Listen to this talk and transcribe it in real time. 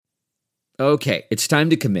Okay, it's time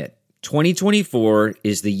to commit. 2024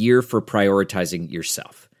 is the year for prioritizing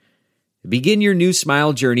yourself. Begin your new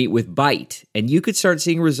smile journey with Byte, and you could start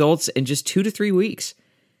seeing results in just 2 to 3 weeks.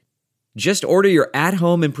 Just order your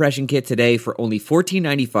at-home impression kit today for only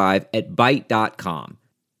 $14.95 at Byte.com.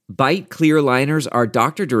 Byte clear liners are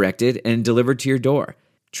doctor-directed and delivered to your door.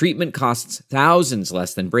 Treatment costs thousands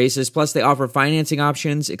less than braces, plus they offer financing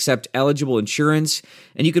options, accept eligible insurance,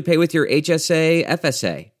 and you could pay with your HSA,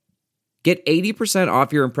 FSA. Get 80%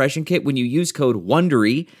 off your impression kit when you use code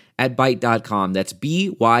WONDERY at Byte.com. That's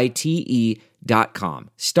BYTE.com.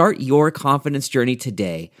 Start your confidence journey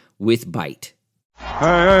today with Byte.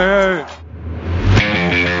 Hey.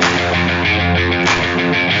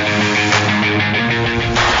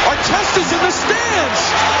 Our test is in the stands.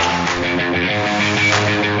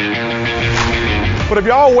 But if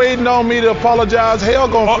y'all waiting on me to apologize, hell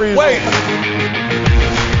gonna freeze. Wait.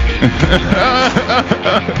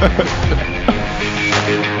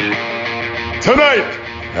 Tonight,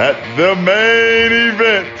 at the main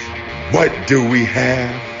event, what do we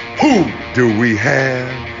have? Who do we have?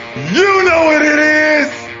 You know what it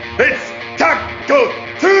is! It's Taco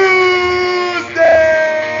Tuesday!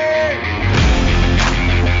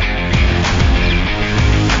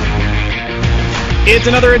 It's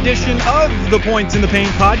another edition of the Points in the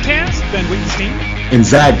Paint podcast. Ben Wittenstein. And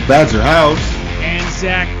Zach Badgerhouse. And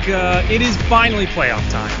Zach, it is finally playoff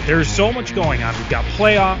time. There's so much going on. We've got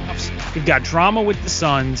playoffs. We've got drama with the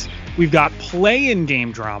Suns. We've got play-in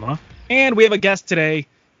game drama. And we have a guest today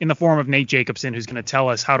in the form of Nate Jacobson, who's going to tell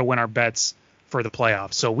us how to win our bets for the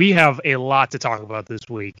playoffs. So we have a lot to talk about this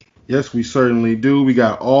week. Yes, we certainly do. We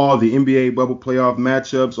got all the NBA bubble playoff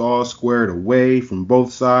matchups all squared away from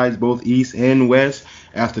both sides, both East and West,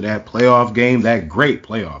 after that playoff game, that great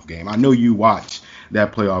playoff game. I know you watched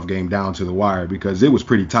that playoff game down to the wire because it was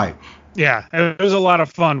pretty tight. Yeah, it was a lot of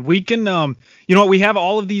fun. We can, we have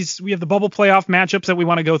all of these, we have the bubble playoff matchups that we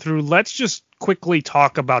want to go through. Let's just quickly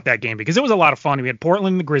talk about that game because it was a lot of fun. We had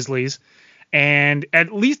Portland and the Grizzlies, and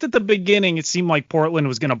at least at the beginning, it seemed like Portland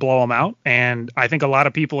was going to blow them out. And I think a lot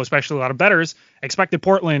of people, especially a lot of bettors, expected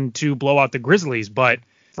Portland to blow out the Grizzlies. But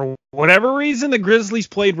for whatever reason, the Grizzlies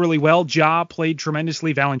played really well. Ja played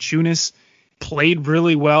tremendously. Valanciunas played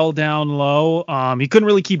really well down low. He couldn't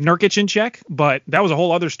really keep Nurkic in check, but that was a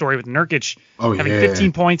whole other story with Nurkic having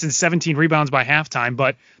 15 points and 17 rebounds by halftime.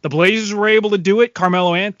 But the Blazers were able to do it.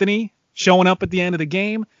 Carmelo Anthony showing up at the end of the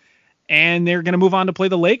game, and they're going to move on to play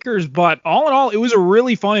the Lakers. But all in all, it was a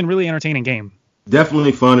really fun and really entertaining game.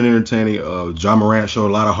 Definitely fun and entertaining. Ja Morant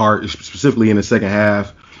showed a lot of heart, specifically in the second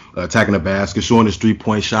half. Attacking the basket, showing his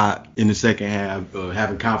 3-point shot in the second half,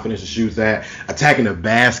 having confidence to shoot that, attacking the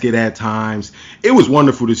basket at times. It was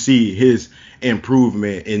wonderful to see his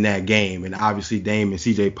improvement in that game. And obviously Dame and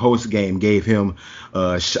CJ post game gave him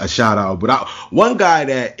a shout out. But one guy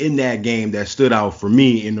that in that game that stood out for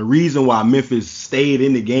me, and the reason why Memphis stayed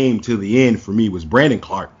in the game till the end for me, was Brandon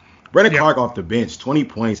Clark. Clark off the bench, 20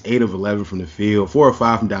 points, 8 of 11 from the field, 4 or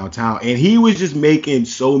 5 from downtown. And he was just making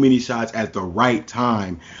so many shots at the right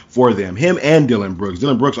time for them. Him and Dylan Brooks.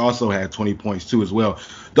 Dylan Brooks also had 20 points too as well.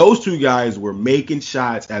 Those two guys were making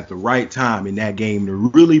shots at the right time in that game to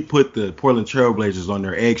really put the Portland Trailblazers on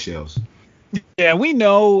their eggshells. Yeah, we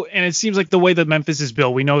know, and it seems like the way that Memphis is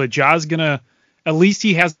built, we know that Ja's going to, at least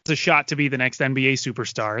he has a shot to be the next NBA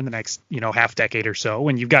superstar in the next, half decade or so.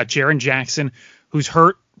 And you've got Jaren Jackson, who's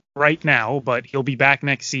hurt right now, but he'll be back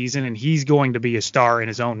next season, and he's going to be a star in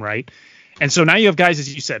his own right. And so now you have guys,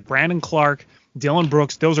 as you said, Brandon Clark, Dylan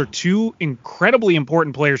Brooks. Those are two incredibly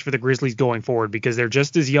important players for the Grizzlies going forward because they're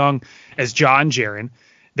just as young as Ja and Jaren.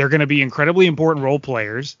 They're going to be incredibly important role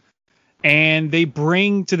players, and they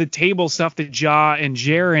bring to the table stuff that Ja and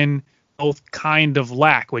Jaren both kind of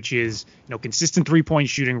lack, which is, consistent 3-point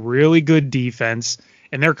shooting, really good defense,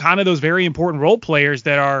 and they're kind of those very important role players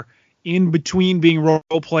that are in between being role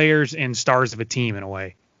players and stars of a team in a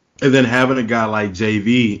way. And then having a guy like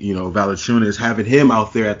JV, Valanciunas, having him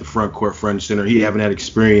out there at the front court, front center, he having that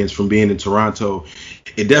experience from being in Toronto,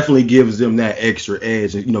 it definitely gives them that extra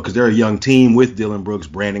edge. And, because they're a young team with Dylan Brooks,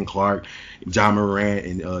 Brandon Clark, Ja Morant,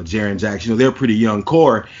 and Jaren Jackson. They're a pretty young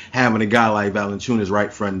core. Having a guy like Valanciunas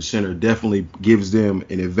right front and center definitely gives them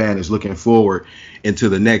an advantage looking forward into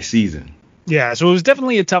the next season. Yeah, so it was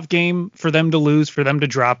definitely a tough game for them to lose, for them to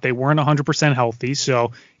drop. They weren't 100% healthy,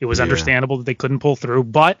 so it was understandable that they couldn't pull through.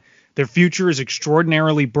 But their future is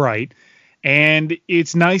extraordinarily bright, and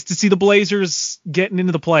it's nice to see the Blazers getting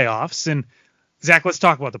into the playoffs. And, Zach, let's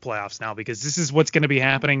talk about the playoffs now, because this is what's going to be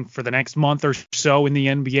happening for the next month or so in the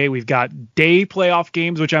NBA. We've got day playoff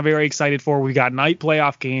games, which I'm very excited for. We've got night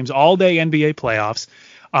playoff games, all-day NBA playoffs.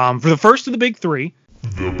 For the first of the big three,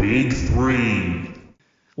 The Big Three.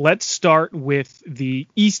 Let's start with the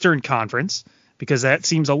Eastern Conference, because that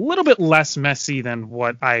seems a little bit less messy than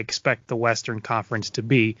what I expect the Western Conference to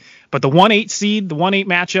be. But the 1-8 seed, the 1-8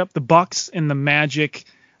 matchup, the Bucks and the Magic.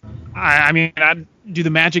 I mean, do the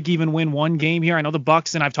Magic even win one game here? I know the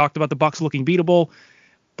Bucks, and I've talked about the Bucks looking beatable,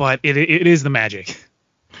 but it is the Magic.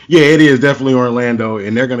 Yeah, it is definitely Orlando,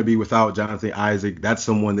 and they're going to be without Jonathan Isaac. That's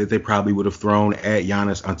someone that they probably would have thrown at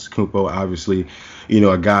Giannis Antetokounmpo, obviously.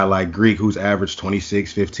 A guy like Greek who's averaged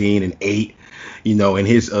 26, 15, and 8, in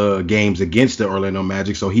his games against the Orlando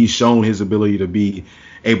Magic. So he's shown his ability to be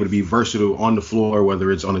able to be versatile on the floor, whether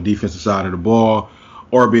it's on the defensive side of the ball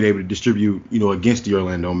or being able to distribute, against the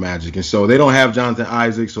Orlando Magic. And so they don't have Jonathan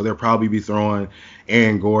Isaac, so they'll probably be throwing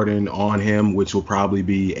Aaron Gordon on him, which will probably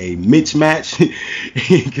be a mismatch,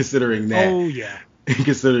 considering that. Oh yeah.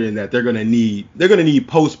 Considering that they're gonna need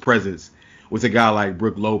post presence with a guy like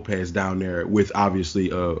Brook Lopez down there, with obviously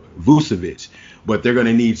Vucevic, but they're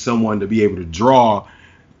gonna need someone to be able to draw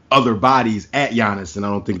other bodies at Giannis, and I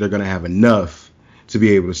don't think they're gonna have enough to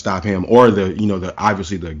be able to stop him, or the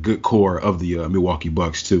obviously the good core of the Milwaukee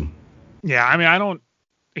Bucks too. Yeah, I mean, I don't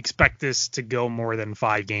expect this to go more than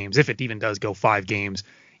 5 games, if it even does go 5 games.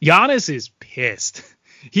 Giannis is pissed.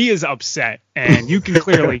 He is upset, and you can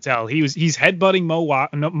clearly tell he's headbutting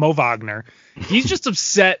Mo Wagner. He's just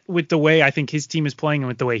upset with the way I think his team is playing and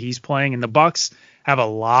with the way he's playing. And the Bucks have a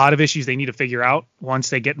lot of issues they need to figure out once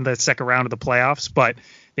they get in the second round of the playoffs. But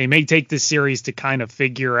they may take this series to kind of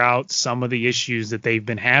figure out some of the issues that they've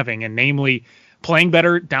been having, and namely playing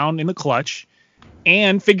better down in the clutch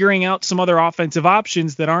and figuring out some other offensive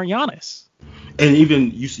options that aren't Giannis. And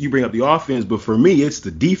even you bring up the offense, but for me, it's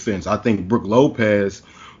the defense. I think Brook Lopez,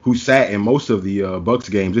 who sat in most of the Bucks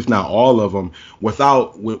games, if not all of them,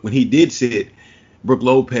 when he did sit, Brook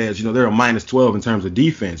Lopez, they're a minus 12 in terms of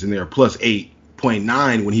defense, and they're a plus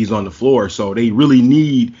 8.9 when he's on the floor. So they really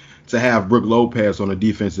need to have Brook Lopez on the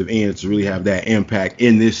defensive end to really have that impact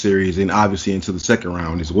in this series, and obviously into the second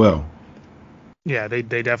round as well. Yeah, they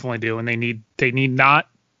definitely do, and they need not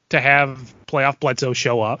to have playoff Bledsoe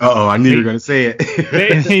show up. I knew you were going to say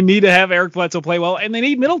it. they need to have Eric Bledsoe play well, and they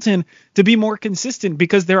need Middleton to be more consistent,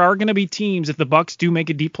 because there are going to be teams, if the Bucks do make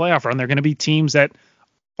a deep playoff run, they're going to be teams that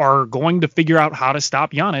are going to figure out how to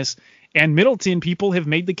stop Giannis. And Middleton, people have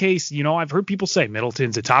made the case, I've heard people say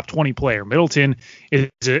Middleton's a top 20 player. Middleton is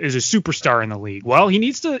a superstar in the league. Well, he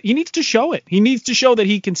needs to show it. He needs to show that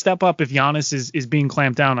he can step up if Giannis is being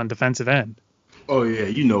clamped down on defensive end. Oh,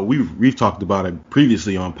 yeah. We've talked about it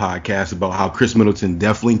previously on podcasts about how Chris Middleton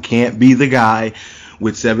definitely can't be the guy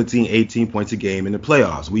with 17, 18 points a game in the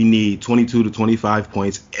playoffs. We need 22 to 25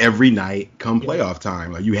 points every night come playoff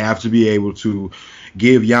time. Like, you have to be able to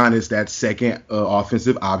give Giannis that second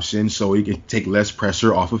offensive option so he can take less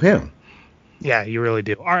pressure off of him. Yeah, you really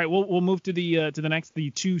do. All right, we'll move to the next,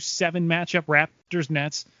 the 2-7 matchup, Raptors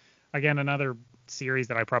Nets. Again, another series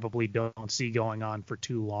that I probably don't see going on for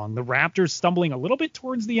too long. The Raptors stumbling a little bit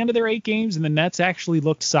towards the end of their 8 games, and the Nets actually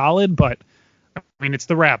looked solid, but I mean, it's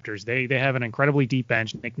the Raptors. They have an incredibly deep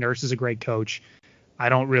bench. Nick Nurse is a great coach. I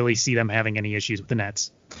don't really see them having any issues with the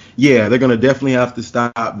Nets. Yeah, they're going to definitely have to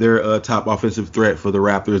stop their top offensive threat for the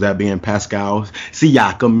Raptors, that being Pascal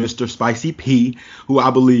Siakam, Mr. Spicy P, who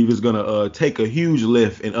I believe is going to take a huge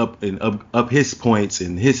lift and up his points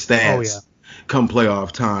and his stats come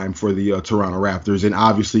playoff time for the Toronto Raptors. And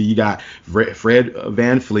obviously you got Fred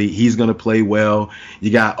VanVleet. He's going to play well.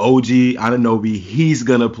 You got OG Anunoby. He's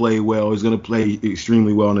going to play well. He's going to play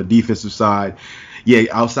extremely well on the defensive side. Yeah,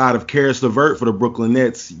 outside of Karis LeVert for the Brooklyn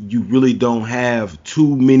Nets, you really don't have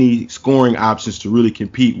too many scoring options to really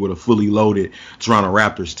compete with a fully loaded Toronto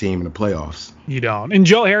Raptors team in the playoffs. You don't. And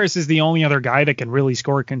Joe Harris is the only other guy that can really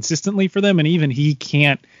score consistently for them, and even he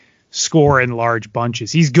can't score in large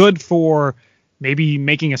bunches. He's good for maybe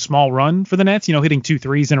making a small run for the Nets, hitting 2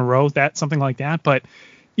 threes in a row, something like that, but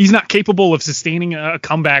he's not capable of sustaining a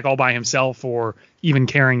comeback all by himself or even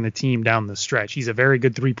carrying the team down the stretch. He's a very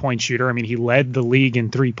good 3-point shooter. I mean, he led the league in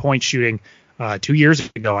 3-point shooting 2 years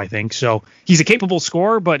ago, I think. So he's a capable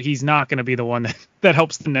scorer, but he's not going to be the one that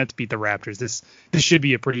helps the Nets beat the Raptors. This should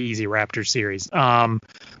be a pretty easy Raptors series.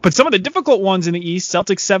 But some of the difficult ones in the East,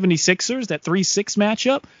 Celtics 76ers, that 3-6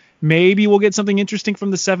 matchup, maybe we'll get something interesting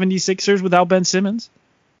from the 76ers without Ben Simmons.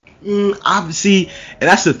 Obviously, and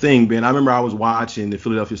that's the thing, Ben. I remember I was watching the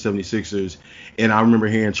Philadelphia 76ers, and I remember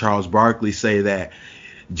hearing Charles Barkley say that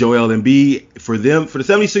Joel Embiid, for the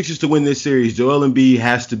 76ers to win this series, Joel Embiid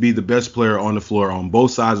has to be the best player on the floor on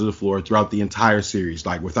both sides of the floor throughout the entire series,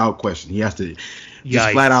 like without question. He has to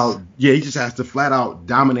just flat out, he just has to flat out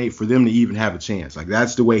dominate for them to even have a chance. Like,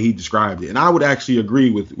 that's the way he described it. And I would actually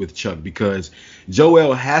agree with Chuck, because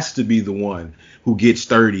Joel has to be the one who gets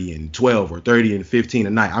 30 and 12 or 30 and 15 a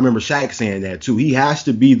night. I remember Shaq saying that too. He has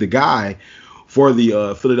to be the guy for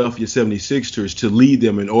the Philadelphia 76ers to lead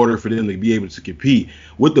them in order for them to be able to compete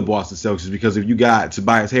with the Boston Celtics. Because if you got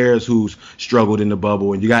Tobias Harris, who's struggled in the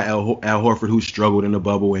bubble, and you got Al Horford, who struggled in the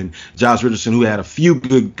bubble, and Josh Richardson, who had a few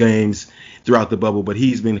good games throughout the bubble, but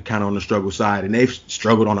he's been kind of on the struggle side, and they've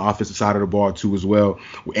struggled on the offensive side of the ball too as well,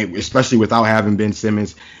 especially without having Ben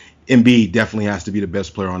Simmons. Embiid definitely has to be the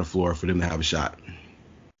best player on the floor for them to have a shot.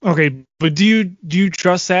 Okay, but do you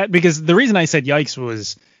trust that? Because the reason I said yikes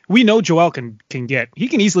was, we know Joel can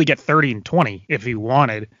easily get 30 and 20 if he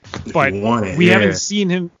wanted, but we haven't seen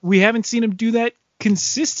him do that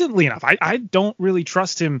consistently enough. I don't really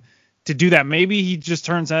trust him to do that. Maybe he just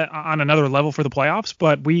turns that on another level for the playoffs,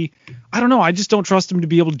 but I don't know. I just don't trust him to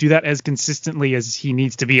be able to do that as consistently as he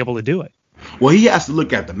needs to be able to do it. Well, he has to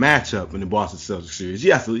look at the matchup in the Boston Celtics series. He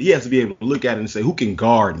has to be able to look at it and say, who can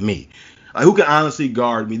guard me? Like, who can honestly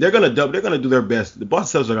guard me? They're gonna do their best. The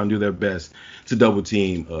Boston Celtics are gonna do their best to double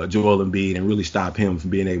team Joel Embiid and really stop him from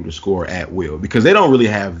being able to score at will, because they don't really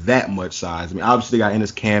have that much size. I mean, obviously they got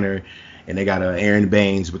Enes Kanter and they got Aaron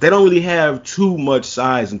Baines, but they don't really have too much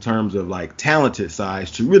size in terms of like talented size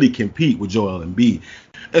to really compete with Joel Embiid.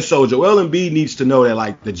 And so Joel Embiid needs to know that,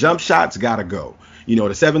 like, the jump shots gotta go. You know,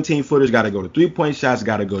 the 17-footers got to go. The three-point shots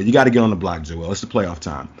got to go. You got to get on the block, Joel. It's the playoff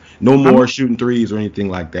time. No more shooting threes or anything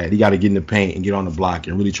like that. You got to get in the paint and get on the block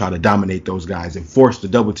and really try to dominate those guys and force the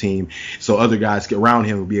double team so other guys get around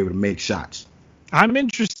him will be able to make shots. I'm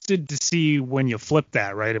interested to see when you flip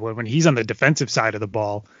that, right? When he's on the defensive side of the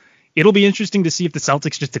ball, it'll be interesting to see if the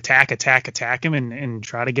Celtics just attack him and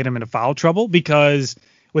try to get him into foul trouble, because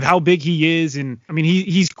with how big he is, and I mean,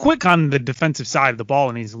 he's quick on the defensive side of the ball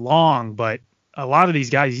and he's long, but a lot of these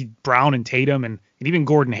guys, Brown and Tatum and even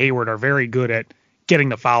Gordon Hayward, are very good at getting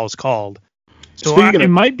the fouls called. So it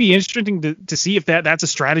might be interesting to see if that's a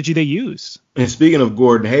strategy they use. And speaking of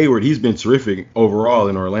Gordon Hayward, he's been terrific overall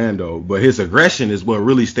in Orlando, but his aggression is what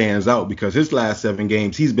really stands out, because his last 7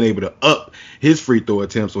 games, he's been able to up his free throw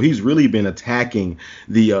attempts. So he's really been attacking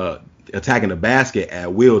the basket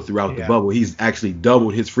at will throughout the bubble. He's actually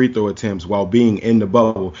doubled his free throw attempts while being in the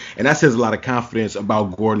bubble, and that says a lot of confidence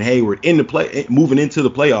about Gordon Hayward moving into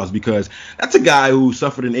the playoffs, because that's a guy who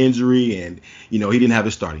suffered an injury, and he didn't have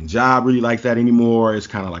a starting job really like that anymore. It's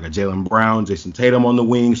kind of like a Jaylen Brown, Jason Tatum on the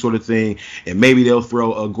wing sort of thing, and maybe they'll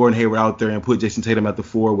throw Gordon Hayward out there and put Jason Tatum at the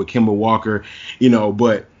 4 with Kemba Walker,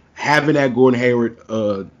 but having that Gordon Hayward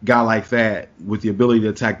guy like that with the ability to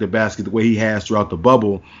attack the basket the way he has throughout the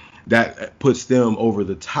bubble, that puts them over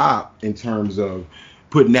the top in terms of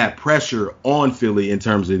putting that pressure on Philly in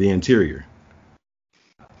terms of the interior.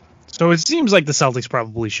 So it seems like the Celtics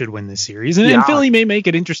probably should win this series, and Philly may make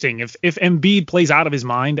it interesting. If Embiid plays out of his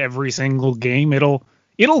mind every single game, it'll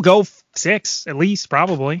go 6 at least,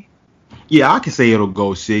 probably. Yeah, I can say it'll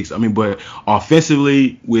go 6. I mean, but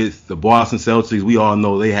offensively with the Boston Celtics, we all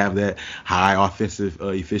know they have that high offensive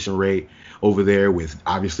efficient rate over there with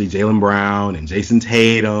obviously Jaylen Brown and Jason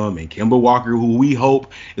Tatum and Kemba Walker, who we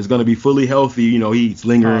hope is going to be fully healthy. He's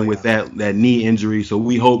lingering with that knee injury, so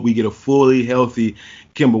we hope we get a fully healthy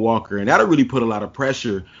Kemba Walker, and that'll really put a lot of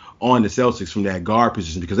pressure on the Celtics from that guard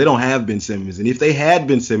position, because they don't have Ben Simmons. And if they had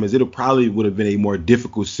Ben Simmons, it probably would have been a more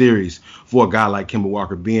difficult series for a guy like Kemba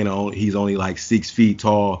Walker, he's only like 6 feet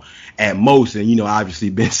tall at most. And,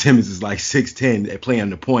 obviously Ben Simmons is like 6'10" at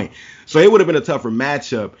playing the point. So it would have been a tougher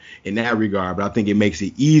matchup in that regard. But I think it makes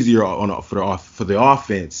it easier for the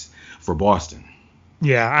offense for Boston.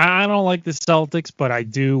 Yeah, I don't like the Celtics, but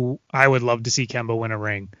I would love to see Kemba win a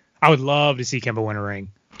ring. I would love to see Kemba win a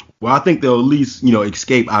ring. Well, I think they'll at least,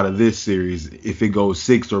 escape out of this series if it goes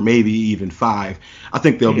 6 or maybe even 5. I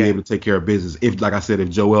think they'll be able to take care of business if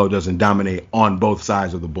Joel doesn't dominate on both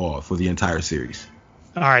sides of the ball for the entire series.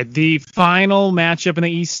 All right, the final matchup in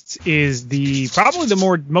the East is probably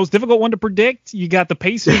the most difficult one to predict. You got the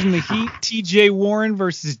Pacers and the Heat, T.J. Warren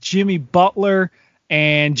versus Jimmy Butler,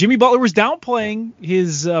 and Jimmy Butler was downplaying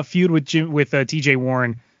his feud with T.J.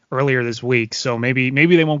 Warren earlier this week, so maybe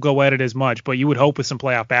they won't go at it as much, but you would hope with some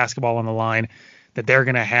playoff basketball on the line that they're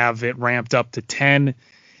going to have it ramped up to 10.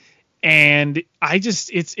 And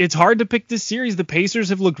it's hard to pick this series. The Pacers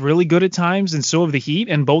have looked really good at times, and so have the Heat,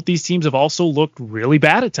 and both these teams have also looked really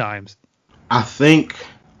bad at times. I think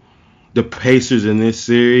the Pacers in this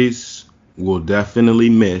series will definitely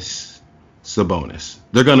miss Sabonis.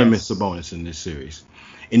 They're going to miss Sabonis in this series.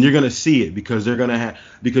 And you're going to see it because you're going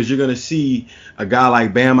to see a guy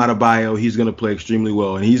like Bam Adebayo. He's going to play extremely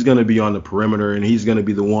well, and he's going to be on the perimeter, and he's going to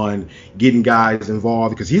be the one getting guys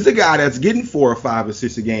involved because he's a guy that's getting 4 or 5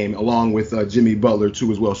 assists a game, along with Jimmy Butler too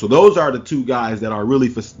as well. So those are the two guys that are really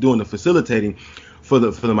doing the facilitating for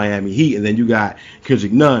the Miami Heat. And then you got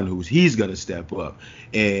Kendrick Nunn, he's going to step up.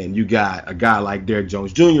 And you got a guy like Derrick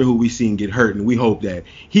Jones Jr., who we've seen get hurt, and we hope that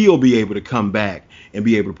he'll be able to come back and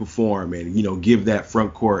be able to perform and, give that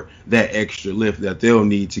front court that extra lift that they'll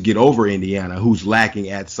need to get over Indiana, who's lacking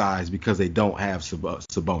at size because they don't have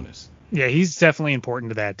Sabonis. Yeah, he's definitely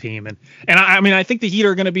important to that team. And I think the Heat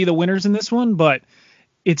are going to be the winners in this one, but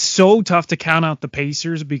it's so tough to count out the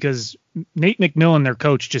Pacers because Nate McMillan, their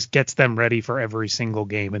coach, just gets them ready for every single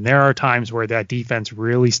game. And there are times where that defense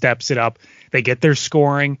really steps it up. They get their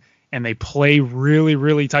scoring and they play really,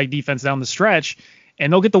 really tight defense down the stretch,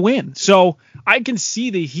 and they'll get the win. So I can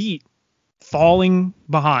see the Heat falling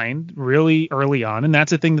behind really early on. And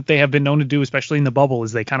that's a thing that they have been known to do, especially in the bubble,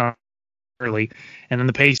 is they kind of early, and then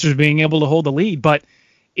the Pacers being able to hold the lead. But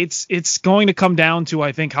it's going to come down to,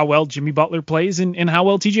 I think, how well Jimmy Butler plays and how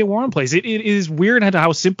well TJ Warren plays. It is weird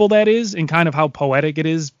how simple that is and kind of how poetic it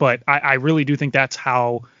is, but I really do think that's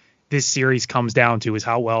how this series comes down to, is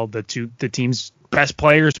how well the team's best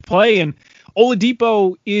players play. And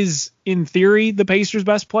Oladipo is, in theory, the Pacers'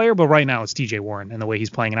 best player, but right now it's TJ Warren and the way he's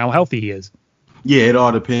playing and how healthy he is. Yeah, it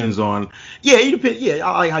all depends on. I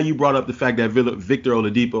like how you brought up the fact that Victor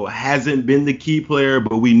Oladipo hasn't been the key player,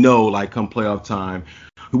 but we know, like, come playoff time,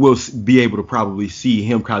 we'll be able to probably see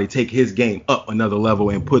him probably take his game up another level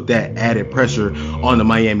and put that added pressure on the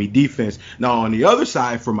Miami defense. Now, on the other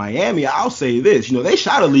side for Miami, I'll say this, they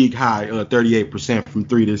shot a league high 38% from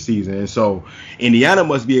 3 this season. And so Indiana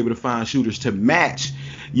must be able to find shooters to match,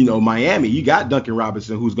 Miami. You got Duncan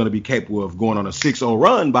Robinson, who's going to be capable of going on a 6-0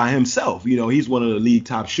 run by himself. He's one of the league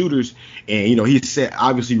top shooters, and, he's set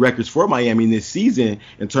obviously records for Miami this season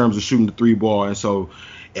in terms of shooting the 3-ball. And so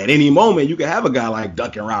at any moment, you can have a guy like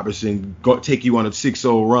Duncan Robinson take you on a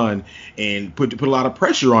 6-0 run and put a lot of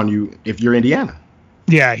pressure on you if you're Indiana.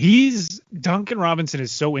 Yeah, Duncan Robinson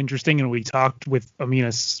is so interesting, and we talked with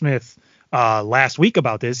Amina Smith last week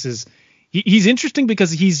about this. He's interesting because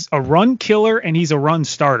he's a run killer and he's a run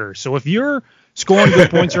starter. So if you're scoring good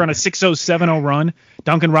points, you're on a 6-0, 7-0 run,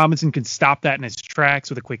 Duncan Robinson can stop that in his tracks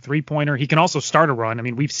with a quick 3-pointer. He can also start a run. I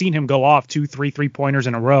mean, we've seen him go off 2-3 3-pointers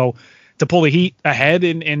in a row to pull the Heat ahead,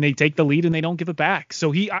 and they take the lead and they don't give it back. So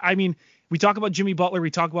we talk about Jimmy Butler,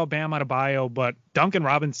 we talk about Bam Adebayo, but Duncan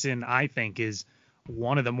Robinson, I think, is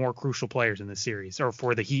one of the more crucial players in this series, or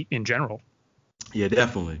for the Heat in general. Yeah,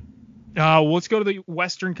 definitely. Let's go to the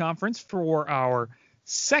Western Conference for our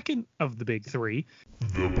second of the big three.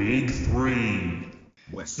 The Big Three.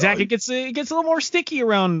 Zach, it gets a little more sticky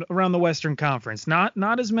around the Western Conference.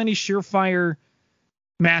 Not as many surefire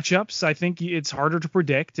matchups. I think it's harder to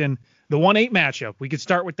predict. And the 1-8 matchup, we could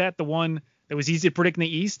start with that. The one that was easy to predict in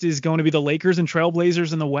the East is going to be the Lakers and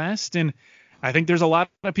Trailblazers in the West. And I think there's a lot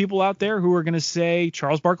of people out there who are going to say,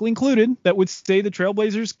 Charles Barkley included, that would say the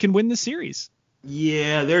Trailblazers can win the series.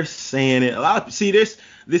 Yeah, they're saying it.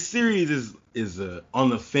 This series is a on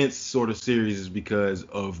the fence sort of series, is because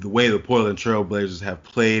of the way the Portland Trailblazers have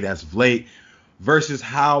played as of late versus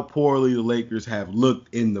how poorly the Lakers have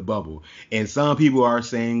looked in the bubble. And some people are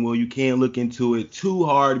saying, well, you can't look into it too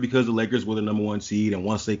hard because the Lakers were the number 1 seed, and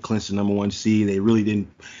once they clinched the number 1 seed, they really didn't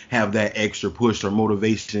have that extra push or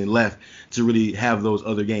motivation left to really have those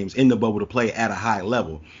other games in the bubble to play at a high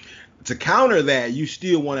level. To counter that, you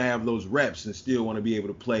still want to have those reps and still want to be able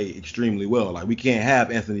to play extremely well. Like, we can't have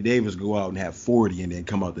Anthony Davis go out and have 40 and then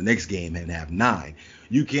come out the next game and have 9.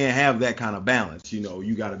 You can't have that kind of balance.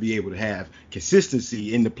 You got to be able to have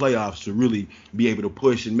consistency in the playoffs to really be able to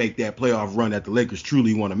push and make that playoff run that the Lakers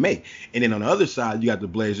truly want to make. And then on the other side, you got the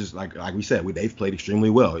Blazers, like we said, they've played extremely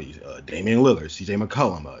well. Damian Lillard, CJ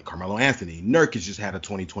McCollum, Carmelo Anthony, Nurkic just had a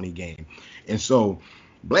 2020 game. And so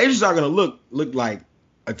Blazers are going to look like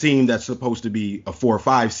a team that's supposed to be a 4 or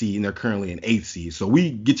 5 seed, and they're currently an 8 seed. So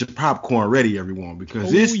we get your popcorn ready, everyone,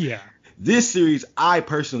 because this series, I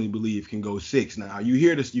personally believe, can go 6. Now, you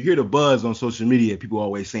hear the buzz on social media, people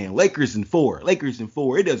always saying Lakers in 4.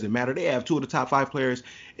 It doesn't matter. They have 2 of the top 5 players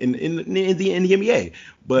in the NBA.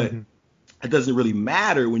 But it doesn't really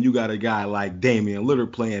matter when you got a guy like Damian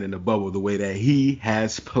Lillard playing in the bubble the way that he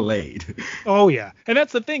has played. Oh, yeah. And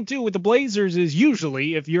that's the thing, too, with the Blazers, is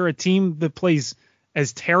usually if you're a team that plays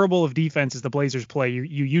as terrible of defense as the Blazers play, you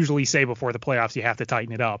usually say before the playoffs you have to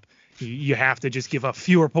tighten it up. You have to just give up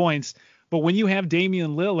fewer points. But when you have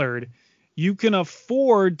Damian Lillard, you can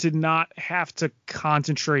afford to not have to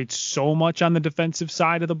concentrate so much on the defensive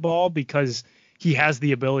side of the ball because he has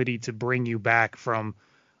the ability to bring you back from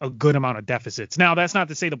a good amount of deficits. Now, that's not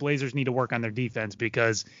to say the Blazers need to work on their defense,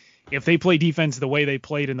 because if they play defense the way they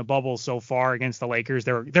played in the bubble so far against the Lakers,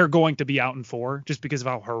 they're going to be out in 4 just because of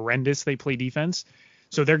how horrendous they play defense.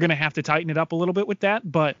 So they're going to have to tighten it up a little bit with that.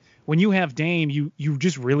 But when you have Dame, you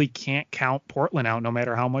just really can't count Portland out no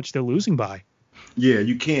matter how much they're losing by. Yeah,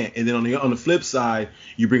 you can't. And then on the flip side,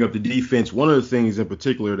 you bring up the defense. One of the things in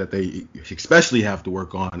particular that they especially have to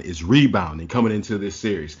work on is rebounding coming into this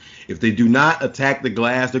series. If they do not attack the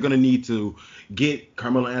glass, they're going to need to get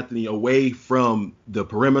Carmelo Anthony away from the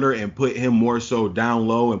perimeter and put him more so down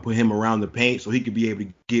low and put him around the paint so he could be able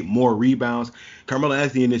to get more rebounds. Carmelo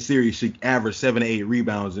Anthony in this series should average 7 to 8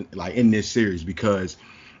 rebounds in this series, because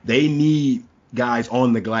they need guys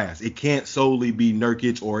on the glass. It can't solely be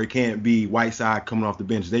Nurkic or it can't be Whiteside coming off the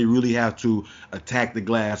bench. They really have to attack the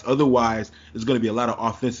glass. Otherwise, there's going to be a lot of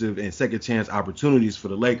offensive and second chance opportunities for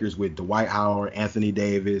the Lakers with Dwight Howard, Anthony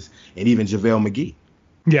Davis, and even JaVale McGee.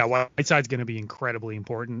 Yeah, Whiteside's going to be incredibly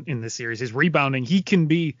important in this series. His rebounding, he can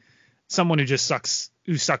be someone who sucks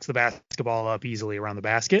the basketball up easily around the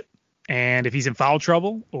basket. And if he's in foul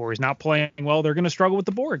trouble or is not playing well, they're going to struggle with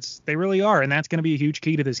the boards. They really are. And that's going to be a huge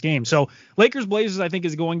key to this game. So Lakers Blazers, I think,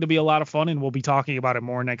 is going to be a lot of fun. And we'll be talking about it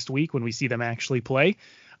more next week when we see them actually play.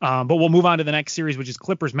 But we'll move on to the next series, which is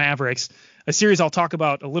Clippers Mavericks, a series I'll talk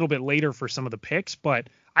about a little bit later for some of the picks. But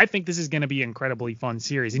I think this is going to be an incredibly fun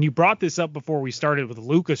series. And you brought this up before we started with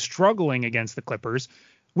Luka struggling against the Clippers,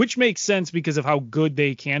 which makes sense because of how good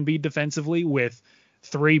they can be defensively with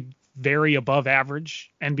 3 very above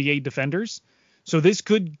average NBA defenders. So this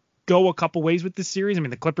could go a couple ways with this series. I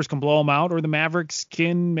mean, the Clippers can blow them out or the Mavericks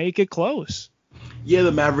can make it close. Yeah,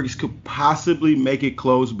 the Mavericks could possibly make it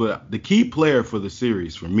close, but the key player for the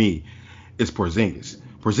series for me is Porzingis.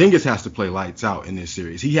 Porzingis has to play lights out in this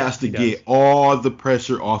series. He has to get all the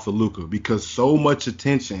pressure off of Luka, because so much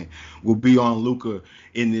attention will be on Luka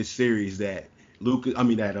in this series that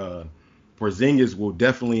Porzingis will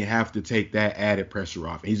definitely have to take that added pressure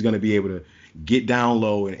off. He's going to be able to get down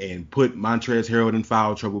low and put Montrezl Harrell in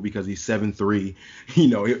foul trouble because he's 7'3".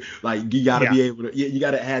 You got to be able to, you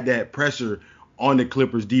got to add that pressure on the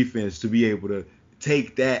Clippers defense to be able to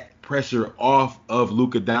take that pressure off of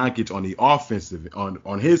Luka Doncic on the offensive,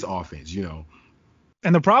 on his offense,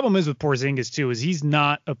 And the problem is with Porzingis too, is he's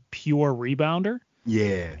not a pure rebounder.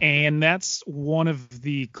 Yeah. And that's one of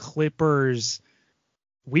the Clippers'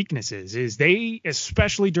 weaknesses, is they,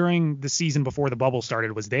 especially during the season before the bubble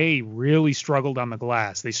started, was they really struggled on the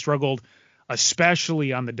glass. They struggled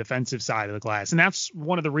especially on the defensive side of the glass. And that's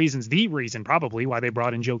one of the reason probably why they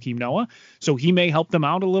brought in Joakim Noah. So he may help them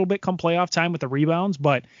out a little bit come playoff time with the rebounds.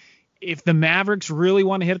 But if the Mavericks really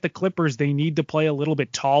want to hit at the Clippers, they need to play a little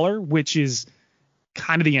bit taller, which is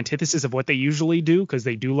kind of the antithesis of what they usually do, because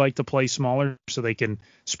they do like to play smaller so they can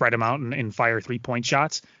spread them out and fire 3-point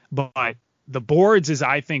shots. But the boards is,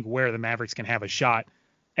 I think, where the Mavericks can have a shot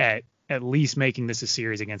at least making this a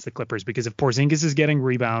series against the Clippers, because if Porzingis is getting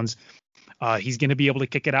rebounds, he's going to be able to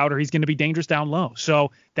kick it out, or he's going to be dangerous down low.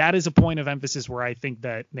 So that is a point of emphasis where I think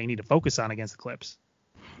that they need to focus on against the Clips.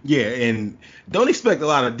 Yeah, and don't expect a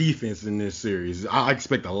lot of defense in this series. I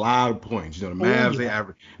expect a lot of points. The Mavs,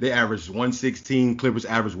 they average 116, Clippers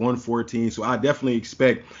average 114. So I definitely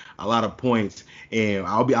expect a lot of points. And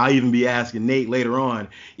I'll even be asking Nate later on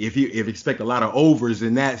if expect a lot of overs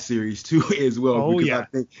in that series too as well.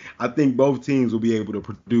 I think both teams will be able to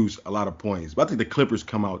produce a lot of points. But I think the Clippers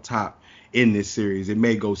come out top in this series. It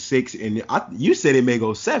may go 6, and you said it may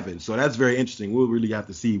go 7. So that's very interesting. We'll really have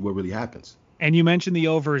to see what really happens. And you mentioned the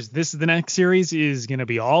overs. The next series is going to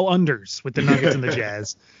be all unders with the Nuggets and the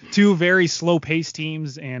Jazz. 2 very slow-paced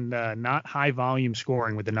teams and not high-volume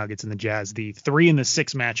scoring with the Nuggets and the Jazz. The 3 and the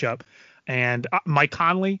 6 matchup. And Mike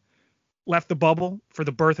Conley left the bubble for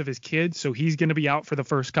the birth of his kid, so he's going to be out for the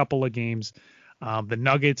first couple of games. The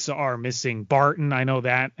Nuggets are missing Barton. I know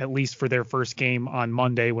that, at least for their first game on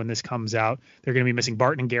Monday when this comes out. They're going to be missing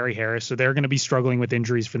Barton and Gary Harris, so they're going to be struggling with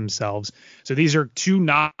injuries for themselves. So these are 2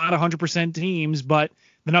 not 100% teams, but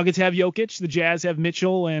the Nuggets have Jokic, the Jazz have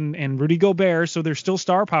Mitchell and Rudy Gobert, so there's still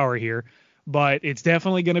star power here. But it's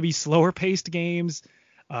definitely going to be slower-paced games.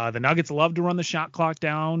 The Nuggets love to run the shot clock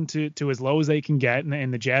down to as low as they can get,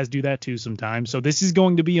 and the Jazz do that too sometimes. So this is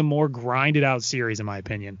going to be a more grinded-out series, in my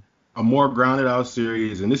opinion. A more grounded out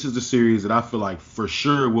series, and this is the series that I feel like for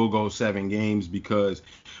sure will go 7 games, because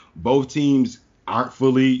both teams aren't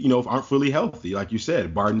fully healthy. Like you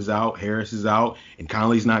said, Barton's out, Harris is out, and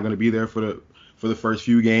Conley's not going to be there for for the first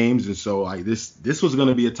few games. And so like this was going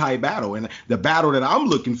to be a tight battle. And the battle that I'm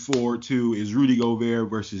looking forward to is Rudy Gobert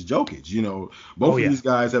versus Jokic. You know, both of these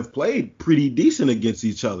guys have played pretty decent against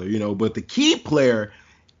each other, you know, but the key player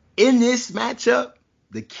in this matchup,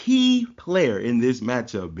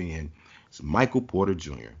 being is Michael Porter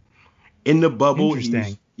Jr. In the bubble, he's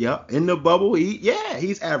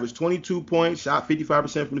averaged 22 points, shot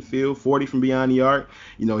 55% from the field, 40 from beyond the arc.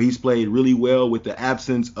 You know, he's played really well with the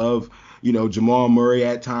absence of, you know, Jamal Murray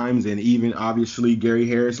at times, and even obviously Gary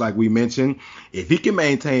Harris, like we mentioned. If he can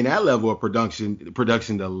maintain that level of production,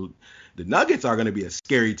 the Nuggets are going to be a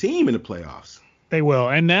scary team in the playoffs. They will,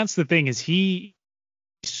 and that's the thing, is he's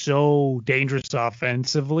so dangerous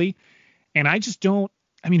offensively, and I just don't.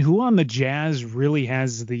 I mean, who on the Jazz really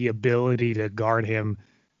has the ability to guard him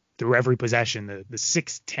through every possession? The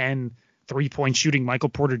 6'10", three-point shooting Michael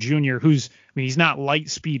Porter Jr., he's not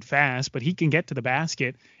light speed fast, but he can get to the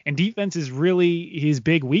basket, and defense is really his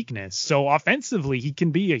big weakness. So offensively, he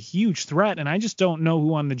can be a huge threat, and I just don't know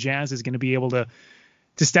who on the Jazz is going to be able to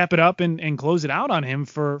step it up and close it out on him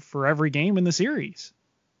for every game in the series.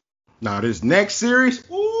 Now, this next series,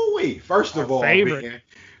 first of all, favorite. Man,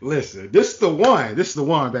 listen, this is the one. This is the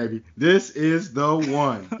one, baby. This is the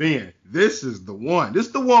one, Ben. This is the one. This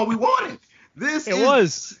is the one we wanted. This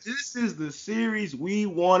is the series we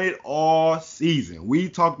wanted all season. We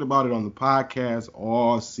talked about it on the podcast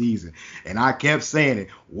all season, and I kept saying it.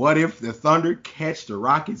 What if the Thunder catch the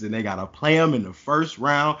Rockets and they got to play them in the first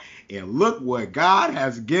round? And look what God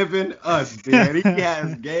has given us, Ben. He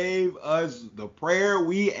has gave us the prayer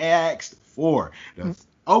we asked for. The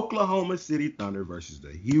Oklahoma City Thunder versus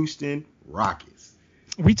the Houston Rockets.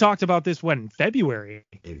 We talked about this in February,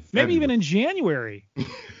 maybe even in January.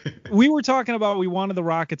 We were talking about we wanted the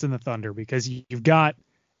Rockets and the Thunder because you've got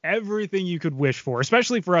everything you could wish for,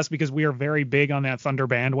 especially for us because we are very big on that Thunder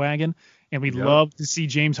bandwagon, and we'd love to see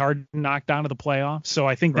James Harden knocked down to the playoffs. So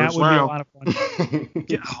I think that would be a lot of fun.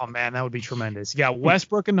 Oh, man, that would be tremendous. You got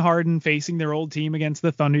Westbrook and Harden facing their old team against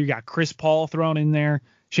the Thunder. You got Chris Paul thrown in there.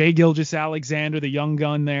 Shai Gilgeous-Alexander, the young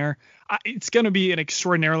gun there. It's going to be an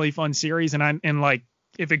extraordinarily fun series, and like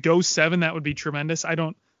if it goes 7, that would be tremendous. I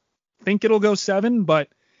don't think it'll go 7, but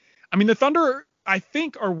I mean the Thunder, I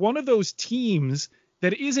think, are one of those teams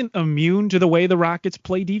that isn't immune to the way the Rockets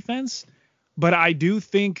play defense, but I do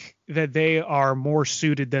think that they are more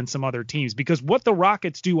suited than some other teams because what the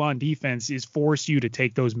Rockets do on defense is force you to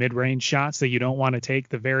take those mid-range shots that you don't want to take,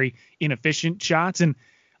 the very inefficient shots. And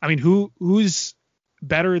I mean, who's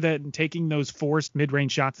better than taking those forced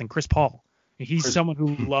mid-range shots than Chris Paul? He's someone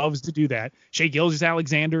who loves to do that. Shai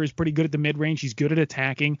Gilgeous-Alexander is pretty good at the mid-range. He's good at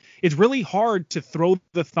attacking. It's really hard to throw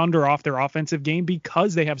the Thunder off their offensive game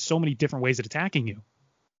because they have so many different ways of attacking you.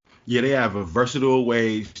 Yeah, they have a versatile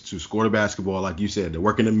way to score the basketball. Like you said, they're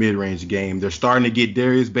working the mid-range game. They're starting to get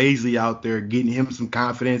Darius Bazley out there, getting him some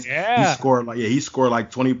confidence. Yeah. He scored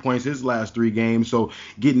like 20 points his last 3 games. So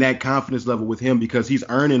getting that confidence level with him because he's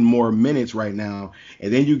earning more minutes right now.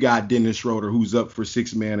 And then you got Dennis Schroeder, who's up for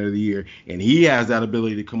 6th Man of the Year. And he has that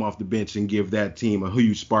ability to come off the bench and give that team a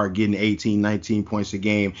huge spark, getting 18, 19 points a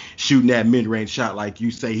game, shooting that mid-range shot. Like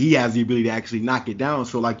you say, he has the ability to actually knock it down.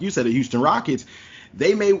 So like you said, the Houston Rockets,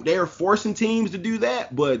 they are forcing teams to do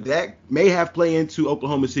that, but that may have played into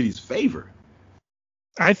Oklahoma City's favor.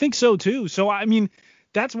 I think so too. So I mean,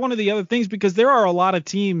 that's one of the other things because there are a lot of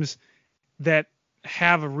teams that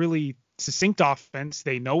have a really succinct offense.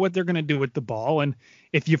 They know what they're going to do with the ball, and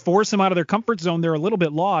if you force them out of their comfort zone, they're a little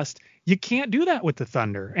bit lost. You can't do that with the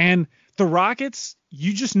Thunder. And the Rockets,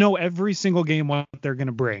 you just know every single game what they're going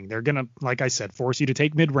to bring. They're going to, like I said, force you to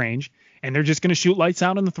take mid-range, and they're just going to shoot lights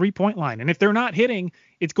out on the three-point line. And if they're not hitting,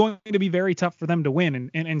 it's going to be very tough for them to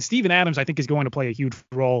win. And Steven Adams, I think, is going to play a huge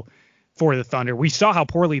role for the Thunder. We saw how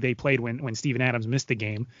poorly they played when Steven Adams missed the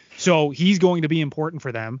game. So he's going to be important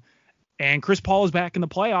for them. And Chris Paul is back in the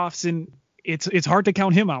playoffs, and it's hard to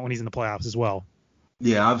count him out when he's in the playoffs as well.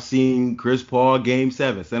 Yeah, I've seen Chris Paul Game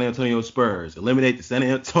 7, San Antonio Spurs, eliminate the San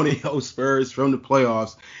Antonio Spurs from the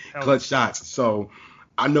playoffs, clutch shots. So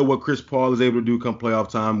I know what Chris Paul is able to do come playoff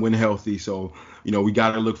time when healthy. So, we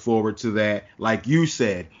got to look forward to that. Like you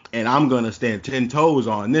said, and I'm going to stand 10 toes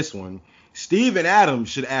on this one, Steven Adams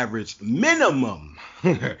should average minimum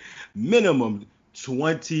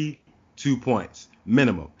 22 points.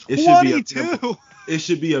 Minimum. It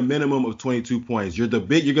should be a minimum of 22 points. You're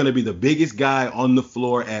going to be the biggest guy on the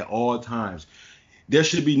floor at all times. There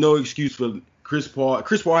should be no excuse for Chris Paul.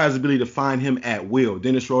 Chris Paul has the ability to find him at will.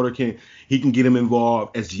 Dennis Schroeder can get him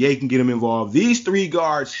involved. SGA can get him involved. These 3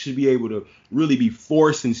 guards should be able to really be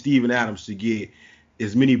forcing Steven Adams to get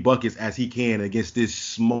as many buckets as he can against this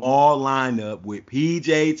small lineup with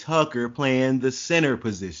PJ Tucker playing the center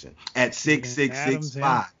position at 6'6",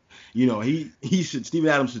 6'5". You know, Steven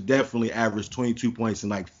Adams should definitely average 22 points and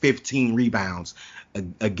like 15 rebounds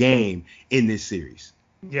a game in this series.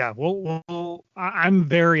 Yeah, well, I'm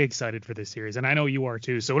very excited for this series, and I know you are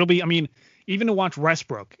too. So it'll be, I mean, even to watch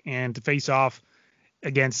Westbrook and to face off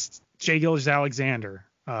against Shai Gilgeous-Alexander,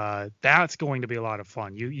 that's going to be a lot of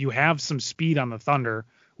fun. You have some speed on the Thunder,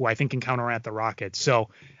 who I think can counteract the Rockets. So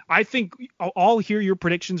I think I'll hear your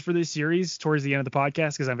predictions for this series towards the end of the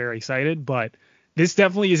podcast because I'm very excited, but this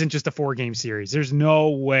definitely isn't just a 4-game series. There's no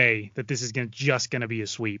way that this is just going to be a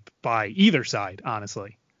sweep by either side,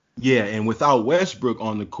 honestly. Yeah, and without Westbrook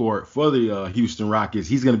on the court for the Houston Rockets,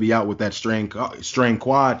 he's going to be out with that strained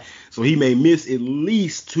quad, so he may miss at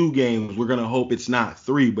least 2 games. We're going to hope it's not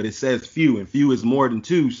 3, but it says few, and few is more than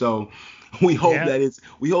 2. So we hope that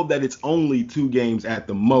it's only 2 games at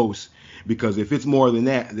the most. Because if it's more than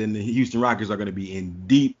that, then the Houston Rockets are going to be in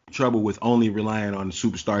deep trouble with only relying on the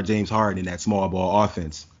superstar James Harden in that small ball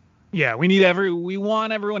offense. Yeah, we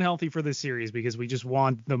want everyone healthy for this series because we just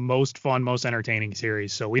want the most fun, most entertaining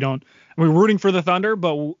series. So we're rooting for the Thunder,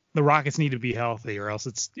 but the Rockets need to be healthy or else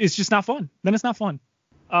it's just not fun. Then it's not fun.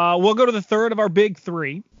 We'll go to the third of our big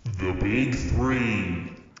 3. The big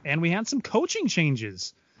 3. And we had some coaching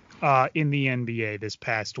changes in the NBA this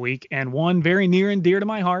past week, and one very near and dear to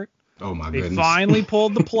my heart. Oh, my goodness. They finally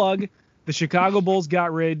pulled the plug. The Chicago Bulls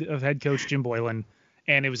got rid of head coach Jim Boylan,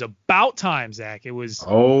 and it was about time, Zach. It was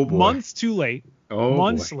months too late.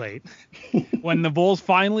 Late. When the Bulls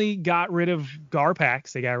finally got rid of Gar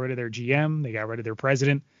Pax, they got rid of their GM, they got rid of their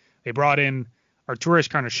president. They brought in Arturas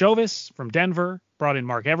Karnisovas from Denver, brought in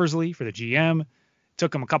Mark Eversley for the GM.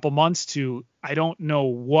 Took them a couple months to, I don't know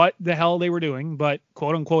what the hell they were doing, but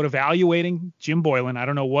quote unquote evaluating Jim Boylan. I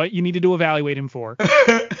don't know what you needed to evaluate him for.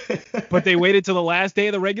 But they waited till the last day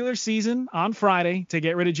of the regular season on Friday to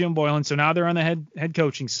get rid of Jim Boylan. So now they're on the head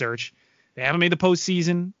coaching search. They haven't made the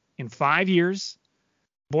postseason in 5 years.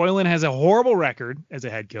 Boylan has a horrible record as a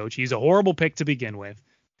head coach. He's a horrible pick to begin with.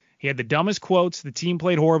 He had the dumbest quotes. The team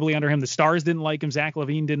played horribly under him. The Stars didn't like him. Zach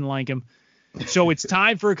LaVine didn't like him. So it's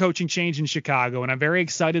time for a coaching change in Chicago, and I'm very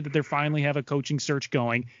excited that they finally have a coaching search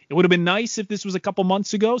going. It would have been nice if this was a couple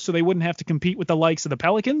months ago so they wouldn't have to compete with the likes of the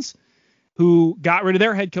Pelicans, who got rid of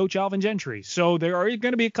their head coach, Alvin Gentry. So there are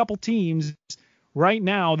going to be a couple teams right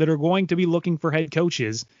now that are going to be looking for head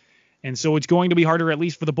coaches, and so it's going to be harder, at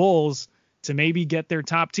least for the Bulls, to maybe get their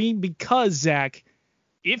top team because, Zach,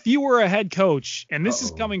 if you were a head coach, and this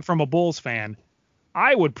is coming from a Bulls fan,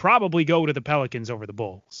 I would probably go to the Pelicans over the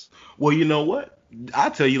Bulls. Well, you know what? I'll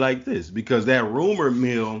tell you like this, because that rumor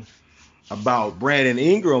mill about Brandon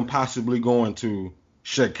Ingram possibly going to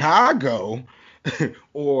Chicago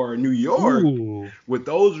or New York, with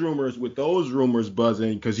those rumors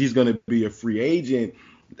buzzing, because he's going to be a free agent,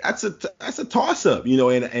 that's a toss up, you know,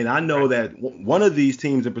 and I know that one of these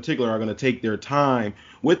teams in particular are going to take their time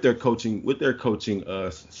with their coaching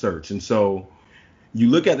search. And so you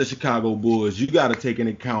look at the Chicago Bulls, you got to take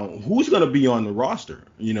into account who's going to be on the roster.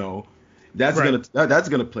 You know, that's going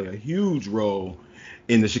to play a huge role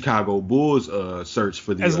in the Chicago Bulls search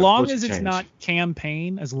for the as long as it's not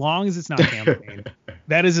campaign,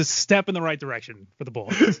 that is a step in the right direction for the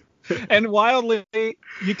Bulls. And wildly,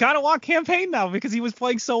 you kind of want campaign now because he was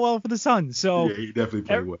playing so well for the Suns. So yeah, he definitely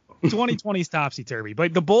played well. 2020's topsy-turvy.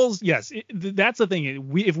 But the Bulls, yes, that's the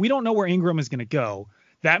thing. If we don't know where Ingram is going to go,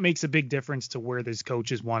 that makes a big difference to where these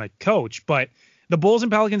coaches want to coach. But the Bulls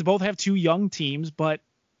and Pelicans both have 2 young teams, but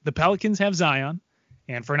the Pelicans have Zion,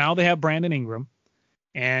 and for now they have Brandon Ingram,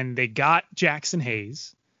 and they got Jackson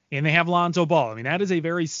Hayes, and they have Lonzo Ball. I mean, that is a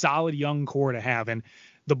very solid young core to have. And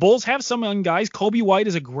the Bulls have some young guys. Kobe White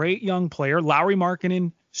is a great young player. Lauri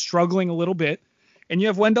Markkanen struggling a little bit. And you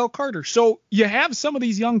have Wendell Carter. So you have some of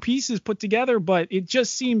these young pieces put together, but it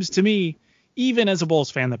just seems to me, even as a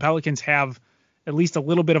Bulls fan, the Pelicans have at least a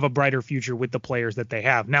little bit of a brighter future with the players that they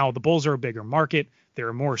have. Now, the Bulls are a bigger market. They're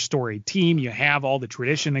a more storied team. You have all the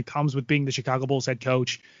tradition that comes with being the Chicago Bulls head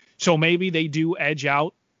coach. So maybe they do edge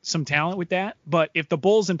out some talent with that. But if the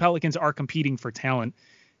Bulls and Pelicans are competing for talent,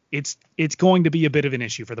 it's going to be a bit of an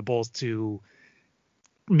issue for the Bulls to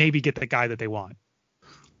maybe get the guy that they want.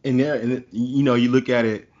 And you know, you look at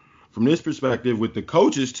it from this perspective with the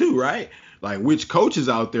coaches too, right? Like which coaches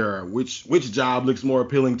out there, which job looks more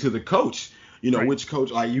appealing to the coach? You know, right. Which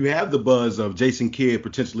coach, like you have the buzz of Jason Kidd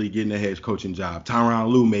potentially getting a head coaching job. Tyronn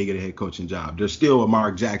Lue may get a head coaching job. There's still a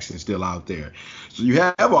Mark Jackson still out there. So you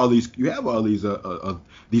have all these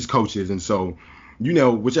coaches. And so, you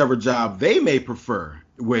know, whichever job they may prefer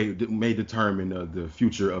may determine the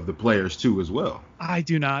future of the players too as well. I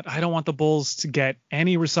do not. I don't want the Bulls to get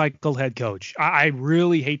any recycled head coach. I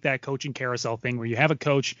really hate that coaching carousel thing where you have a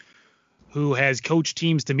coach who has coached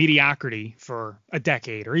teams to mediocrity for a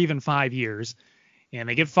decade or even 5 years, and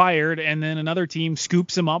they get fired, and then another team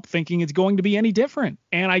scoops him up thinking it's going to be any different.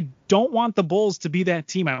 And I don't want the Bulls to be that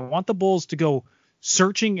team. I want the Bulls to go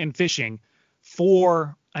searching and fishing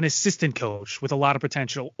for an assistant coach with a lot of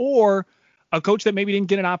potential, or a coach that maybe didn't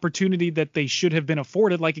get an opportunity that they should have been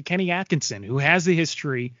afforded, like a Kenny Atkinson, who has the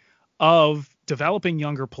history of developing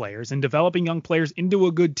younger players and developing young players into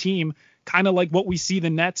a good team, kind of like what we see the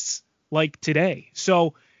Nets like today.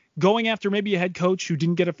 So going after maybe a head coach who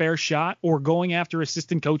didn't get a fair shot, or going after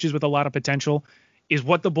assistant coaches with a lot of potential, is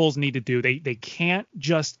what the Bulls need to do. They can't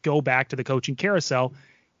just go back to the coaching carousel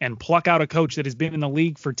and pluck out a coach that has been in the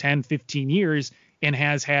league for 10, 15 years and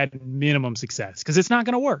has had minimum success, because it's not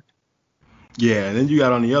going to work. Yeah, and then you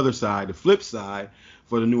got on the other side, the flip side,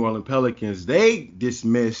 for the New Orleans Pelicans, they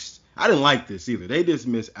dismissed, I didn't like this either, they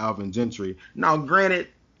dismissed Alvin Gentry. Now, granted,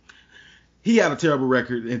 he had a terrible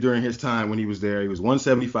record during his time when he was there. He was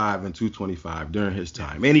 175 and 225 during his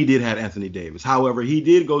time. And he did have Anthony Davis. However, he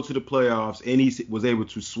did go to the playoffs, and he was able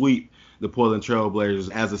to sweep the Portland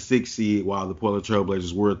Trailblazers as a 6th seed, while the Portland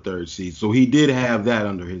Trailblazers were a 3rd seed. So he did have that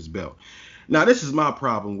under his belt. Now, this is my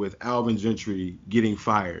problem with Alvin Gentry getting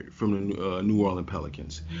fired from the New Orleans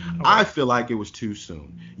Pelicans. I feel like it was too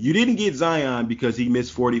soon. You didn't get Zion because he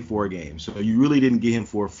missed 44 games, so you really didn't get him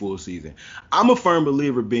for a full season. I'm a firm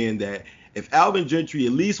believer being that if Alvin Gentry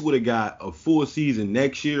at least would have got a full season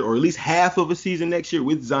next year, or at least half of a season next year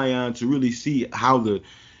with Zion, to really see how the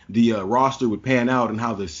roster would pan out and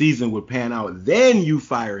how the season would pan out, then you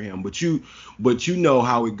fire him. But you know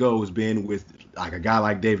how it goes, Ben, with like a guy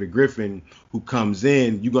like David Griffin who comes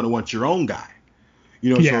in, you're gonna want your own guy.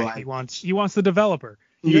 You know, yeah, so like, he wants the developer.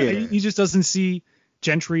 He just doesn't see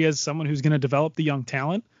Gentry as someone who's going to develop the young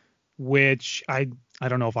talent, which I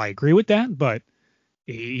don't know if I agree with that, but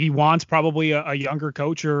he wants probably a younger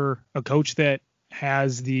coach, or a coach that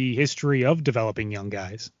has the history of developing young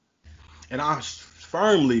guys. And I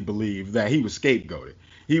firmly believe that he was scapegoated.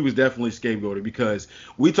 He was definitely scapegoated, because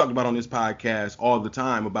we talked about on this podcast all the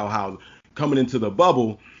time about how coming into the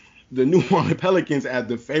bubble, the New Orleans Pelicans had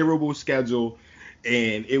the favorable schedule,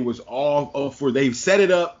 and it was all for, they set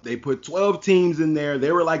it up. They put 12 teams in there.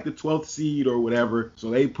 They were like the 12th seed or whatever.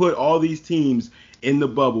 So they put all these teams in the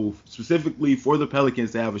bubble specifically for the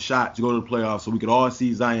Pelicans to have a shot to go to the playoffs, so we could all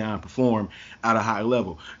see Zion perform at a high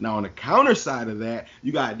level. Now, on the counter side of that,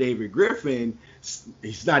 you got David Griffin.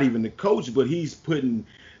 He's not even the coach, but he's putting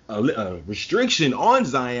a restriction on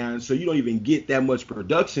Zion, so you don't even get that much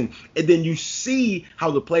production. And then you see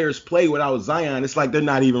how the players play without Zion. It's like they're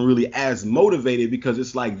not even really as motivated, because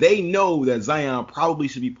it's like they know that Zion probably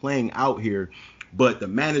should be playing out here, but the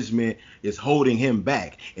management is holding him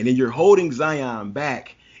back. And then you're holding Zion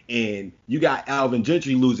back, and you got Alvin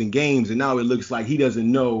Gentry losing games, and now it looks like he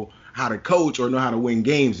doesn't know how to coach or know how to win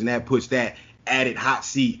games, and that puts that added hot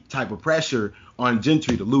seat type of pressure on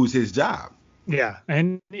Gentry to lose his job. Yeah,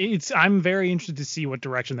 and I'm very interested to see what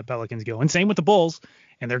direction the Pelicans go, and same with the Bulls,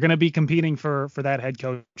 and they're going to be competing for that head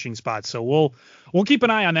coaching spot. So we'll keep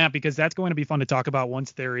an eye on that, because that's going to be fun to talk about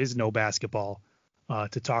once there is no basketball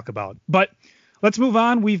to talk about. But let's move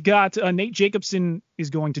on. We've got Nate Jacobson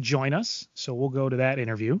is going to join us, so we'll go to that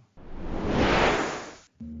interview.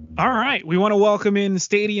 All right, we want to welcome in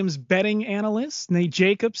Stadium's betting analyst, Nate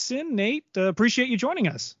Jacobson. Nate, appreciate you joining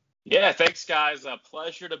us. Yeah, thanks, guys. A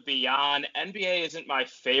pleasure to be on. NBA isn't my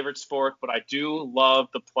favorite sport, but I do love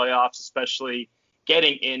the playoffs, especially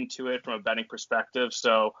getting into it from a betting perspective.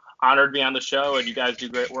 So honored to be on the show, and you guys do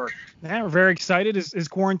great work. Yeah, we're very excited. Is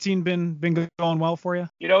quarantine been going well for you?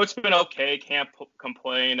 You know, it's been okay. Can't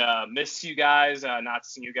complain. Miss you guys. Not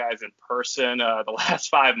seeing you guys in person the last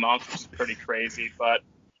 5 months, which is pretty crazy. But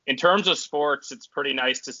in terms of sports, it's pretty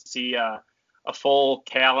nice to see a full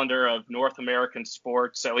calendar of North American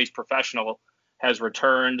sports, at least professional, has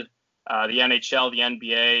returned. The NHL, the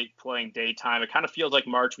NBA playing daytime. It kind of feels like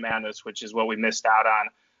March Madness, which is what we missed out on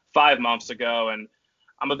 5 months ago. And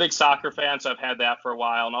I'm a big soccer fan, so I've had that for a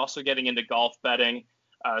while, and also getting into golf betting.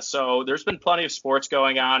 So there's been plenty of sports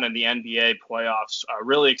going on, and the NBA playoffs.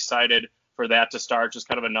 Really excited for that to start. Just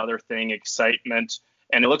kind of another thing, excitement.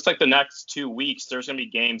 And it looks like the next 2 weeks, there's going to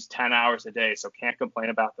be games 10 hours a day, so can't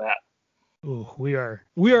complain about that. Ooh, we are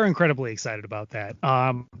incredibly excited about that.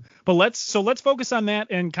 But let's focus on that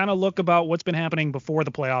and kind of look about what's been happening before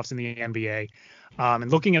the playoffs in the NBA, and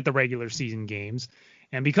looking at the regular season games.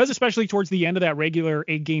 And because especially towards the end of that regular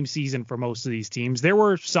 8-game season for most of these teams, there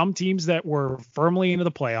were some teams that were firmly into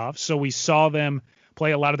the playoffs. So we saw them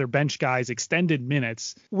play a lot of their bench guys extended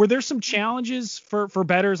minutes. Were there some challenges for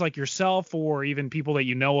bettors like yourself or even people that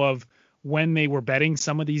you know of when they were betting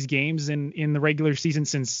some of these games in the regular season,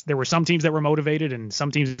 since there were some teams that were motivated and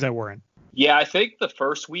some teams that weren't? Yeah, I think the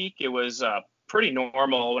first week it was pretty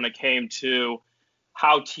normal when it came to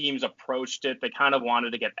how teams approached it. They kind of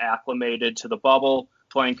wanted to get acclimated to the bubble,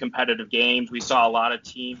 playing competitive games. We saw a lot of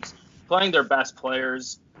teams playing their best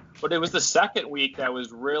players, but it was the second week that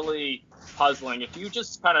was really puzzling. If you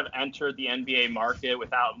just kind of entered the NBA market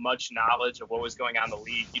without much knowledge of what was going on in the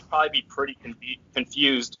league, you'd probably be pretty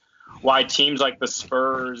confused why teams like the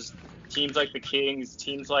Spurs, teams like the Kings,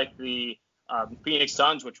 teams like the Phoenix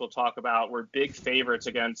Suns, which we'll talk about, were big favorites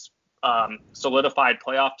against solidified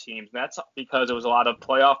playoff teams. And that's because there was a lot of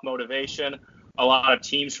playoff motivation, a lot of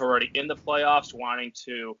teams who were already in the playoffs wanting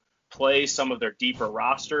to play some of their deeper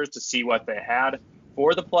rosters to see what they had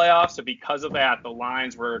for the playoffs. So because of that, the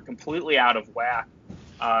lines were completely out of whack.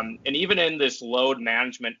 And even in this load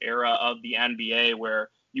management era of the NBA, where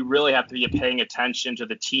you really have to be paying attention to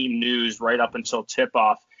the team news right up until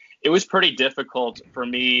tip-off, it was pretty difficult for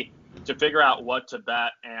me to figure out what to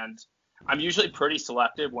bet. And I'm usually pretty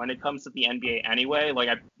selective when it comes to the NBA anyway. Like,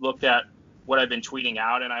 I looked at what I've been tweeting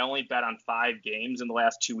out, and I only bet on 5 games in the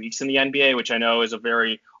last 2 weeks in the NBA, which I know is a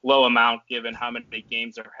very low amount given how many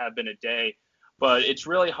games there have been a day. But it's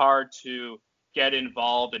really hard to get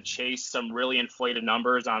involved and chase some really inflated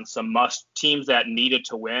numbers on some teams that needed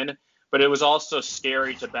to win. But it was also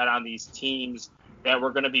scary to bet on these teams that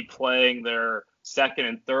were going to be playing their second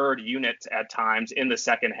and third units at times in the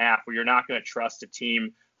second half, where you're not going to trust a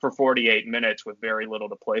team for 48 minutes with very little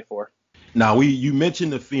to play for. Now, you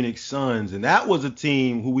mentioned the Phoenix Suns, and that was a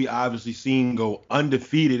team who we obviously seen go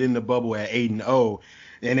undefeated in the bubble at 8-0.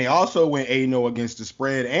 And they also went 8-0 against the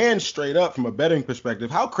spread and straight up from a betting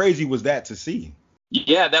perspective. How crazy was that to see?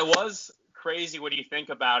 Yeah, that was crazy when you think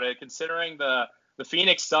about it, considering the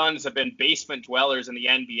Phoenix Suns have been basement dwellers in the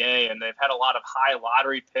NBA, and they've had a lot of high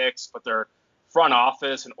lottery picks, but their front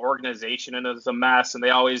office and organization is a mess, and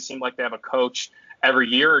they always seem like they have a coach every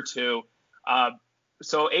year or two.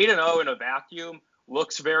 So 8-0 in a vacuum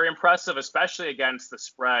looks very impressive, especially against the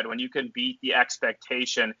spread. When you can beat the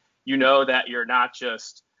expectation, you know that you're not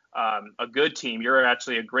just a good team, you're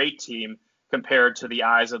actually a great team compared to the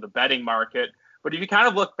eyes of the betting market. But if you kind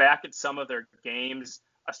of look back at some of their games,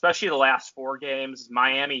 especially the last 4 games,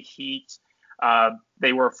 Miami Heat,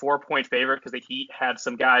 they were a 4-point favorite because the Heat had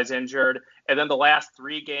some guys injured. And then the last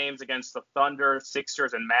 3 games against the Thunder,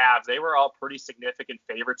 Sixers, and Mavs, they were all pretty significant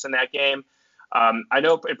favorites in that game. I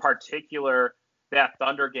know in particular that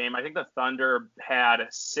Thunder game, I think the Thunder had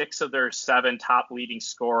 6 of their 7 top leading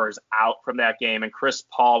scorers out from that game, and Chris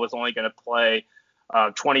Paul was only going to play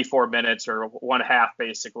 24 minutes or 1/2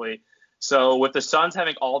 basically. So with the Suns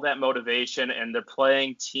having all that motivation and they're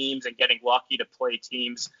playing teams and getting lucky to play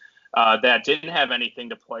teams that didn't have anything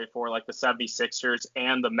to play for, like the 76ers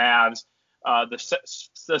and the Mavs,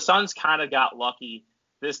 the Suns kind of got lucky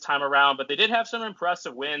this time around, but they did have some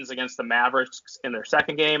impressive wins against the Mavericks in their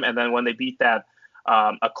second game. And then when they beat that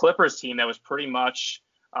a Clippers team that was pretty much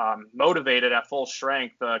motivated at full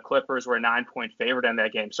strength, the Clippers were a 9-point favorite in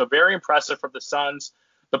that game. So very impressive from the Suns.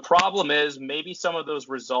 The problem is maybe some of those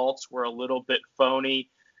results were a little bit phony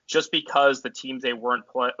just because the teams they were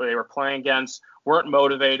playing against weren't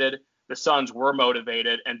motivated. The Suns were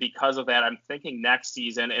motivated. And because of that, I'm thinking next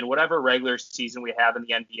season and whatever regular season we have in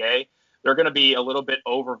the NBA, they're going to be a little bit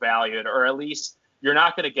overvalued, or at least you're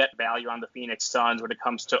not going to get value on the Phoenix Suns when it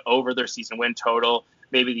comes to over their season win total,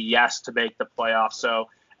 maybe the yes to make the playoffs. So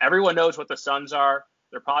everyone knows what the Suns are.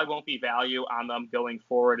 There probably won't be value on them going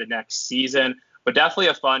forward in next season, but definitely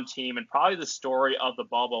a fun team and probably the story of the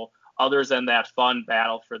bubble other than that fun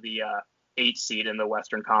battle for the 8th seed in the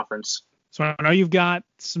Western Conference. So I know you've got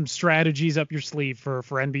some strategies up your sleeve for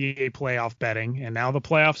NBA playoff betting, and now the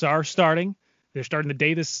playoffs are starting. They're starting the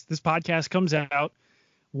day this podcast comes out.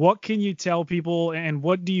 What can you tell people, and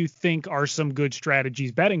what do you think are some good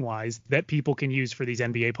strategies betting-wise that people can use for these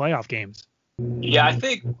NBA playoff games? Yeah, I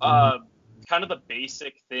think kind of the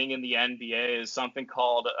basic thing in the NBA is something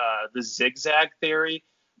called the zigzag theory.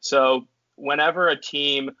 So whenever a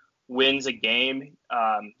team wins a game,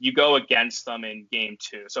 you go against them in game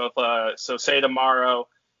 2. So say tomorrow,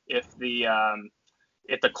 if the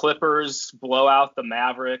Clippers blow out the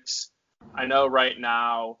Mavericks, I know right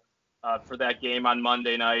now for that game on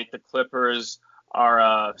Monday night, the Clippers are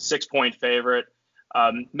a 6-point favorite.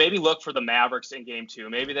 Maybe look for the Mavericks in game 2.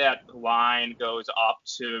 Maybe that line goes up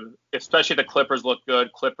to, especially the Clippers look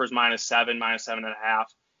good, Clippers -7, -7.5.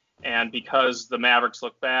 And because the Mavericks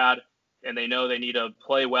look bad and they know they need to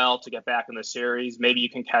play well to get back in the series, maybe you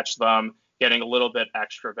can catch them getting a little bit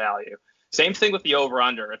extra value. Same thing with the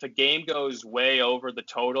over-under. If a game goes way over the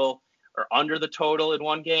total or under the total in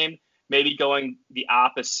one game, maybe going the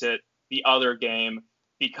opposite the other game,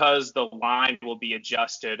 because the line will be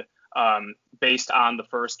adjusted based on the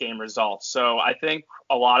first game results. So I think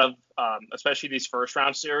a lot of, especially these first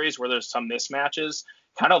round series where there's some mismatches,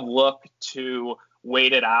 kind of look to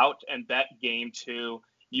wait it out and bet game two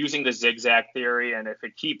using the zigzag theory. And if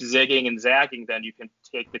it keeps zigging and zagging, then you can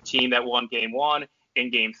take the team that won game one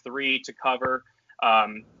in game three to cover.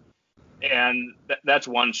 And that's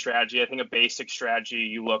one strategy. I think a basic strategy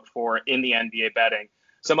you look for in the NBA betting.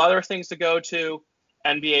 Some other things to go to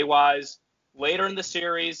NBA-wise, later in the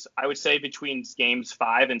series, I would say between games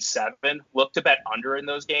 5 and 7, look to bet under in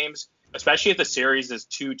those games, especially if the series is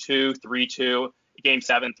 2-2, 3-2, game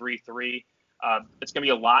 7, 3-3. It's going to be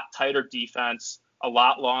a lot tighter defense, a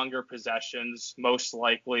lot longer possessions, most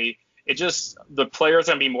likely. The players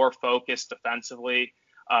are going to be more focused defensively,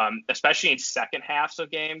 especially in second halves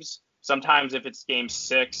of games. Sometimes if it's game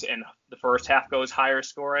 6 and the first half goes higher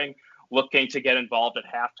scoring, looking to get involved at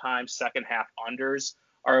halftime, second half unders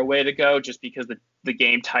are a way to go, just because the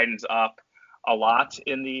game tightens up a lot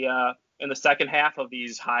in the second half of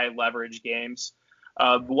these high leverage games.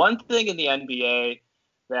 One thing in the NBA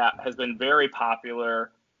that has been very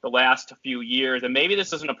popular the last few years, and maybe this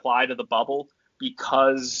doesn't apply to the bubble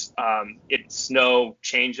because it's no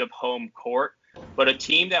change of home court, but a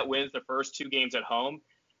team that wins the first 2 games at home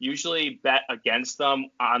usually bet against them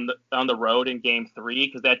on the road in game 3,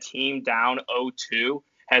 because that team down 0-2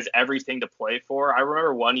 has everything to play for. I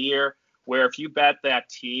remember one year where if you bet that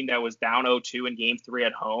team that was down 0-2 in game 3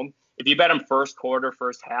 at home, if you bet them first quarter,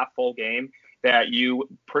 first half, full game, that you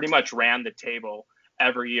pretty much ran the table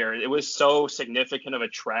every year. It was so significant of a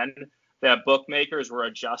trend that bookmakers were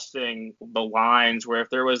adjusting the lines, where if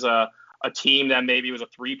there was a team that maybe was a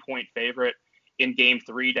 3-point favorite in game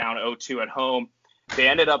 3 down 0-2 at home, they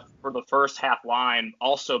ended up for the first half line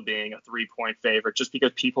also being a 3-point favorite, just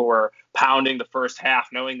because people were pounding the first half,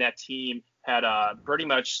 knowing that team had pretty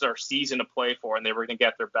much their season to play for, and they were going to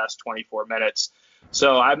get their best 24 minutes.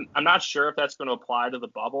 So I'm not sure if that's going to apply to the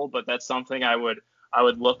bubble, but that's something I would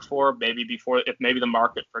look for maybe before, if maybe the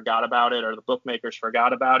market forgot about it or the bookmakers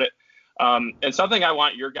forgot about it. And something I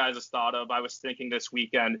want your guys' thought of, I was thinking this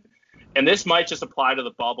weekend, and this might just apply to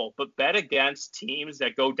the bubble, but bet against teams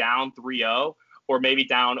that go down 3-0 or maybe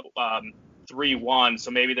down 3-1.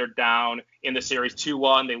 So maybe they're down in the series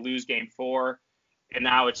 2-1, they lose game 4, and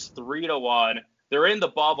now it's 3-1. They're in the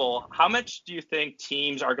bubble. How much do you think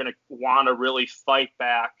teams are going to want to really fight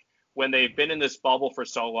back when they've been in this bubble for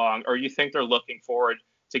so long, or you think they're looking forward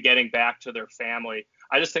to getting back to their family?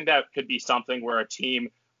 I just think that could be something where a team,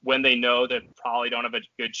 when they know that probably don't have a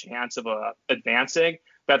good chance of advancing,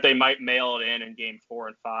 that they might mail it in game 4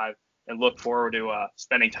 and 5 and look forward to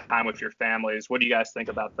spending time with your families. What do you guys think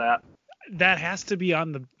about that? That has to be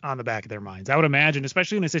on the back of their minds, I would imagine,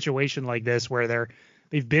 especially in a situation like this where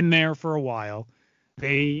they've been there for a while.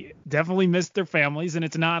 They definitely miss their families, and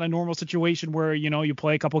it's not a normal situation where, you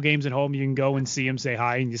play a couple games at home, you can go and see them, say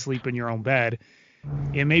hi, and you sleep in your own bed.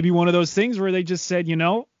 It may be one of those things where they just said,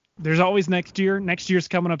 there's always next year. Next year's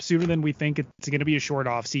coming up sooner than we think. It's going to be a short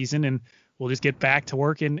off season, and we'll just get back to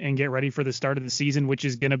work and get ready for the start of the season, which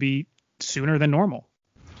is going to be sooner than normal.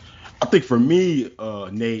 I think for me,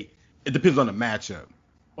 Nate, it depends on the matchup.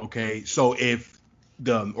 Okay, so if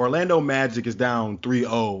the Orlando Magic is down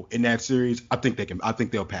 3-0 in that series, I think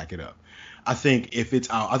they'll pack it up. I think if it's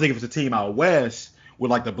a team out west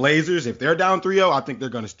with like the Blazers, if they're down 3-0, I think they're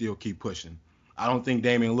going to still keep pushing. I don't think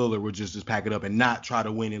Damian Lillard would just pack it up and not try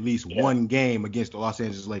to win at least one game against the Los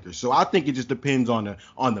Angeles Lakers. So I think it just depends on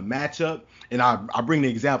the matchup. And I bring the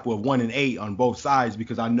example of 1-8 on both sides,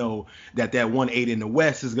 because I know that 1-8 in the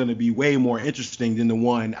West is going to be way more interesting than the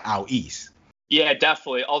one out east. Yeah,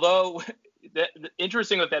 definitely. Although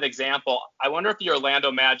interesting with that example, I wonder if the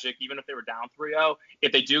Orlando Magic, even if they were down 3-0,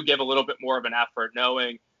 if they do give a little bit more of an effort,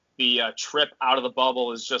 knowing the trip out of the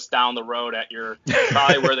bubble is just down the road at your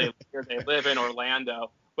probably where they live in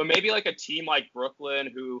Orlando. But maybe like a team like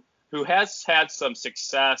Brooklyn who has had some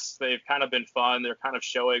success. They've kind of been fun. They're kind of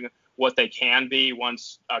showing what they can be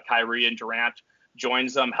once Kyrie and Durant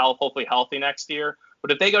joins them, hopefully healthy next year.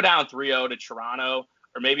 But if they go down 3-0 to Toronto,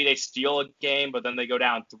 or maybe they steal a game, but then they go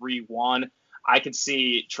down 3-1, I could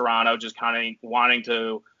see Toronto just kind of wanting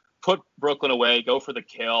to put Brooklyn away, go for the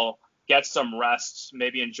kill, get some rest,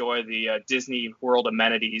 maybe enjoy the Disney World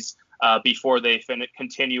amenities before they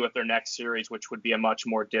continue with their next series, which would be a much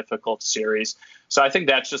more difficult series. So I think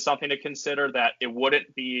that's just something to consider, that it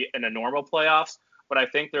wouldn't be in a normal playoffs, but I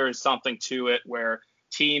think there is something to it where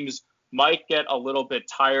teams might get a little bit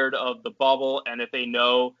tired of the bubble, and if they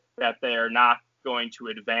know that they're not going to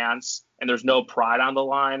advance and there's no pride on the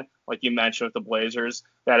line, like you mentioned with the Blazers,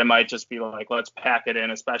 that it might just be like, let's pack it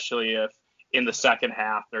in, especially if in the second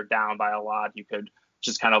half they're down by a lot. You could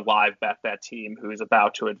just kind of live bet that team who's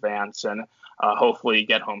about to advance and hopefully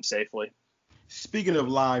get home safely. Speaking of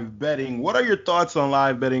live betting, what are your thoughts on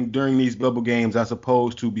live betting during these bubble games as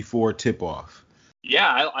opposed to before tip-off? Yeah,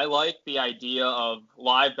 I like the idea of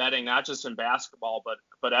live betting, not just in basketball,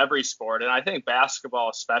 but every sport. And I think basketball,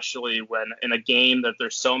 especially when in a game that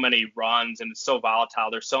there's so many runs and it's so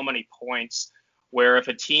volatile, there's so many points, where if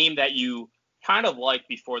a team that you kind of like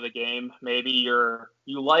before the game, maybe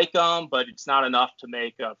you like them, but it's not enough to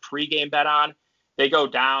make a pregame bet on, they go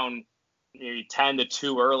down maybe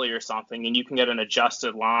 10-2 early or something, and you can get an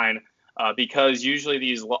adjusted line because usually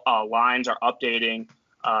these lines are updating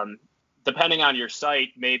depending on your site,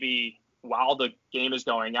 maybe while the game is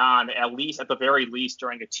going on, at the very least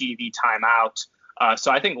during a TV timeout.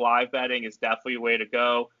 So I think live betting is definitely a way to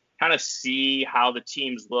go. Kind of see how the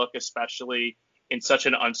teams look, especially in such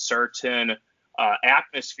an uncertain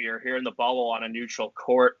atmosphere here in the bubble on a neutral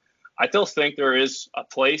court. I still think there is a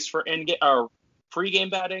place for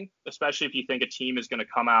pregame betting, especially if you think a team is going to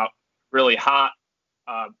come out really hot.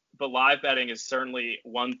 But live betting is certainly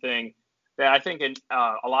one thing that I think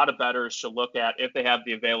a lot of bettors should look at if they have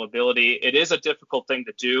the availability. It is a difficult thing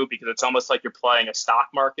to do because it's almost like you're playing a stock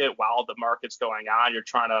market while the market's going on. You're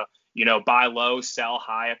trying to, buy low, sell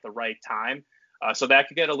high at the right time. So that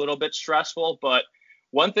could get a little bit stressful. But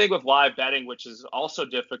one thing with live betting, which is also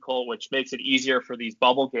difficult, which makes it easier for these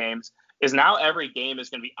bubble games, is now every game is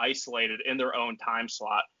going to be isolated in their own time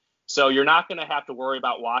slot. So you're not going to have to worry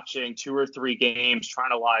about watching 2 or 3 games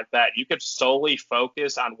trying to live bet. You could solely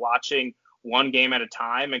focus on watching one game at a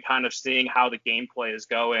time and kind of seeing how the gameplay is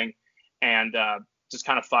going and just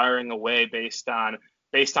kind of firing away based on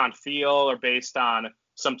feel or based on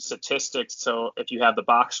some statistics. So if you have the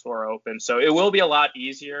box score open, so it will be a lot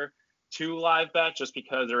easier to live bet just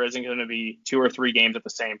because there isn't going to be 2 or 3 games at the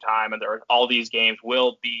same time, and all these games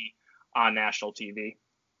will be on national TV.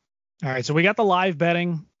 All right, so we got the live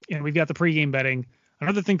betting and we've got the pregame betting.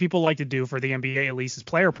 Another thing people like to do for the NBA at least is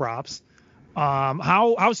player props.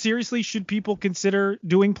 How seriously should people consider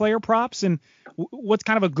doing player props, and what's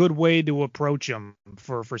kind of a good way to approach them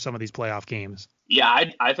for some of these playoff games? Yeah,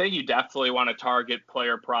 I think you definitely want to target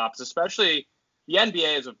player props, especially the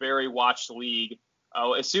NBA is a very watched league.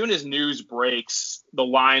 As soon as news breaks, the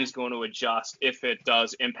line's going to adjust if it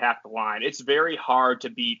does impact the line. It's very hard to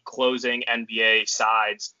beat closing NBA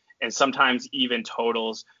sides and sometimes even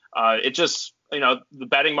totals. It just, the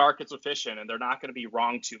betting market's efficient and they're not going to be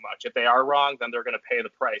wrong too much. If they are wrong, then they're going to pay the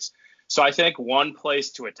price. So I think one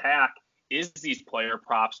place to attack is these player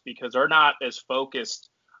props because they're not as focused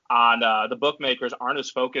on the bookmakers aren't as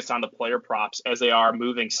focused on the player props as they are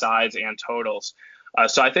moving sides and totals.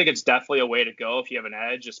 So I think it's definitely a way to go if you have an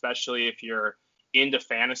edge, especially if you're into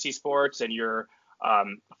fantasy sports and you're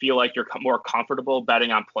feel like you're more comfortable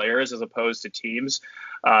betting on players as opposed to teams.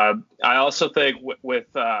 I also think with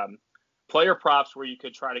player props where you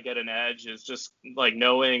could try to get an edge is just like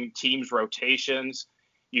knowing teams' rotations.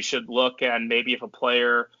 You should look at maybe if a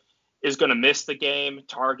player is going to miss the game,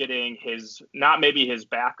 targeting not maybe his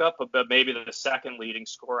backup, but maybe the second leading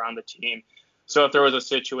scorer on the team. So if there was a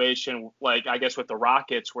situation like, I guess, with the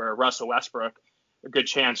Rockets where Russell Westbrook, a good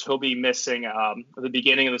chance he'll be missing the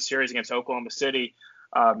beginning of the series against Oklahoma City.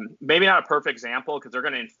 Maybe not a perfect example because they're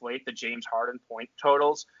going to inflate the James Harden point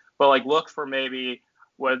totals, but like look for maybe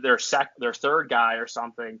their third guy or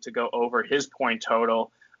something to go over his point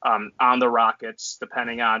total on the Rockets,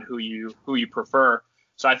 depending on who you prefer.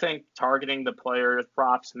 So I think targeting the player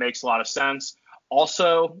props makes a lot of sense.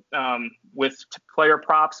 Also, with player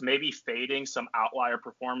props, maybe fading some outlier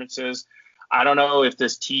performances. I don't know if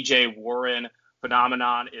this TJ Warren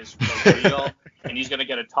phenomenon is for real, and he's going to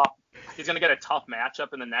get a tough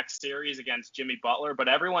matchup in the next series against Jimmy Butler. But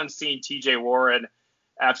everyone's seen TJ Warren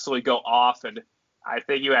absolutely go off, and I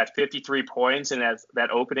think you had 53 points in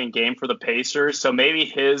that opening game for the Pacers. So maybe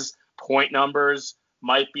his point numbers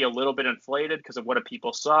might be a little bit inflated because of what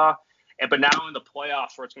people saw. But now in the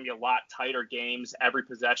playoffs where it's going to be a lot tighter games, every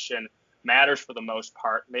possession matters for the most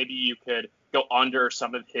part. Maybe you could go under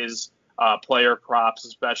some of his player props,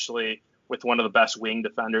 especially with one of the best wing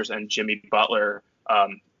defenders and Jimmy Butler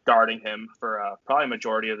guarding him for probably a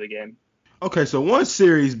majority of the game. Okay, so one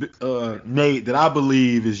series, Nate, that I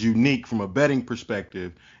believe is unique from a betting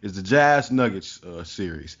perspective is the Jazz Nuggets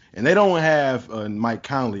series. And they don't have Mike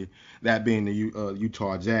Conley, that being the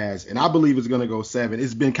Utah Jazz. And I believe it's going to go 7.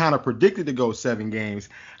 It's been kind of predicted to go 7 games.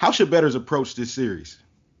 How should bettors approach this series?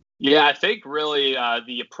 Yeah, I think really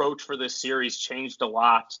the approach for this series changed a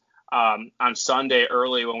lot on Sunday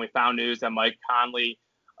early when we found news that Mike Conley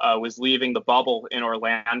was leaving the bubble in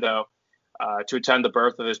Orlando to attend the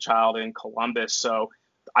birth of his child in Columbus. So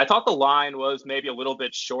I thought the line was maybe a little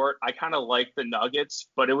bit short. I kind of liked the Nuggets,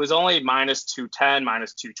 but it was only minus 210,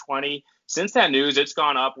 minus 220. Since that news, it's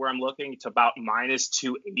gone up where I'm looking to about minus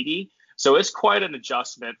 280. So it's quite an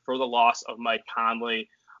adjustment for the loss of Mike Conley.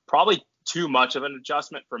 Probably too much of an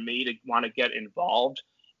adjustment for me to want to get involved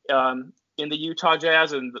in the Utah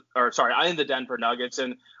Jazz in the Denver Nuggets.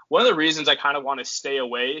 And one of the reasons I kind of want to stay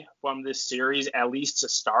away from this series, at least to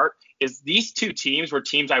start, is these two teams were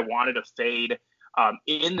teams I wanted to fade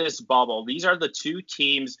in this bubble. These are the two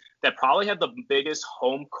teams that probably have the biggest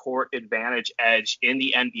home court advantage edge in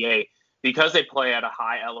the NBA because they play at a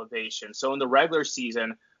high elevation. So in the regular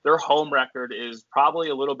season, their home record is probably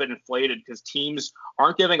a little bit inflated because teams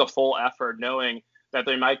aren't giving a full effort knowing that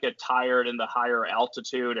they might get tired in the higher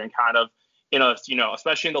altitude and kind of,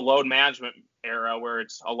 especially in the load management era where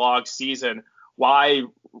it's a long season, why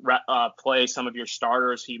play some of your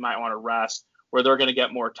starters who you might want to rest where they're going to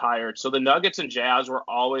get more tired. So the Nuggets and Jazz were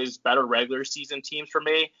always better regular season teams for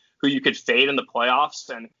me who you could fade in the playoffs.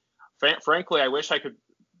 And frankly, I wish I could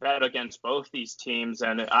bet against both these teams.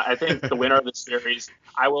 And I think the winner of the series,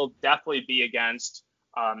 I will definitely be against,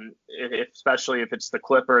 especially if it's the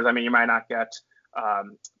Clippers. I mean, you might not get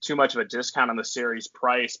too much of a discount on the series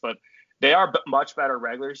price, but they are much better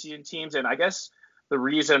regular season teams. And I guess the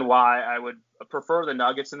reason why I would prefer the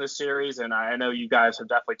Nuggets in this series, and I know you guys have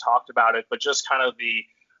definitely talked about it, but just kind of the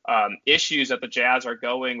issues that the Jazz are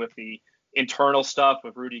going with the internal stuff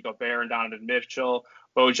with Rudy Gobert and Donovan Mitchell,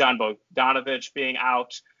 Bojan Bogdanovic being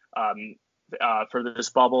out for this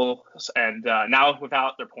bubble, and now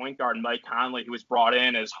without their point guard Mike Conley, who was brought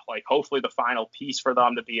in as like hopefully the final piece for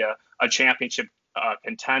them to be a championship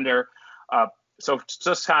contender. So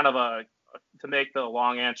just kind of to make the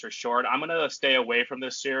long answer short, I'm going to stay away from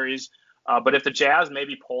this series. But if the Jazz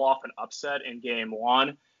maybe pull off an upset in game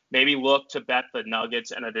one, maybe look to bet the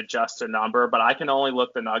Nuggets and an adjusted number. But I can only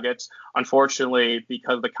look the Nuggets. Unfortunately,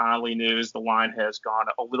 because of the Conley news, the line has gone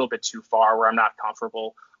a little bit too far where I'm not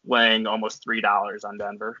comfortable laying almost $3 on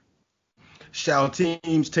Denver. Shall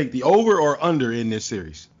teams take the over or under in this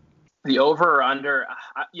series? The over or under,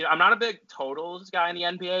 I'm not a big totals guy in the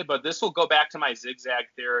NBA, but this will go back to my zigzag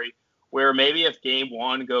theory where maybe if game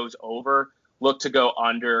one goes over, look to go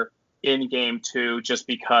under in game two, just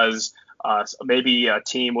because maybe a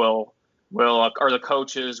team will or the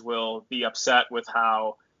coaches will be upset with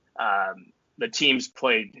how the teams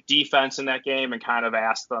played defense in that game and kind of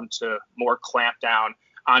ask them to more clamp down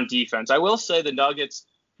on defense. I will say the Nuggets,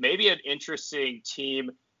 maybe an interesting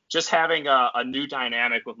team, just having a new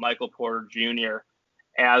dynamic with Michael Porter Jr.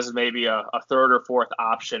 as maybe a third or fourth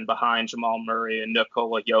option behind Jamal Murray and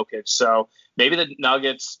Nikola Jokic. So maybe the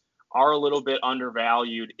Nuggets are a little bit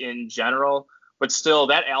undervalued in general, but still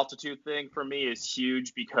that altitude thing for me is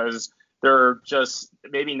huge because they're just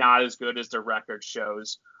maybe not as good as their record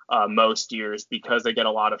shows most years because they get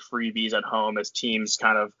a lot of freebies at home as teams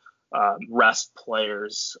kind of rest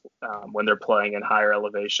players when they're playing in higher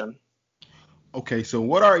elevation. Okay, so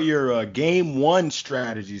what are your game one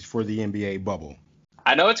strategies for the NBA bubble?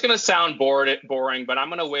 I know it's going to sound boring, but I'm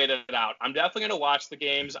going to wait it out. I'm definitely going to watch the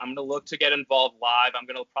games. I'm going to look to get involved live. I'm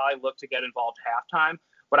going to probably look to get involved halftime.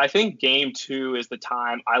 But I think game two is the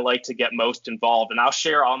time I like to get most involved. And I'll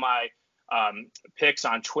share all my picks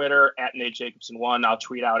on Twitter at Nate Jacobson1. I'll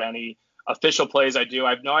tweet out any official plays I do.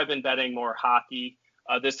 I know I've been betting more hockey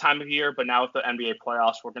this time of year, but now with the NBA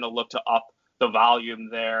playoffs, we're going to look to up the volume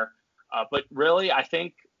there. But really, I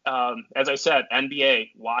think, as I said,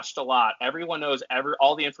 NBA watched a lot. Everyone knows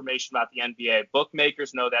all the information about the NBA.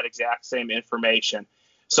 Bookmakers know that exact same information.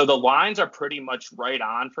 So the lines are pretty much right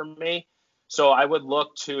on for me. So I would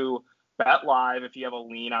look to bet live if you have a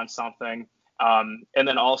lean on something. And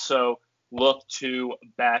then also look to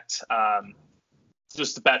bet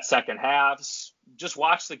bet second halves. Just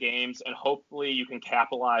watch the games, and hopefully you can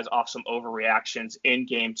capitalize off some overreactions in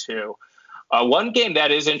game two. One game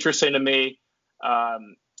that is interesting to me,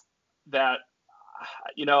 the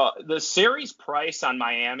series price on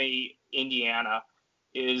Miami, Indiana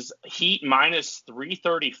is Heat minus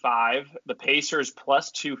 335, the Pacers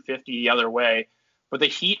plus 250 the other way, but the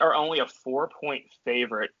Heat are only a 4-point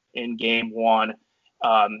favorite in game one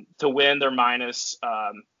to win. They're minus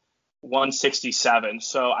 167.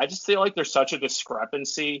 So I just feel like there's such a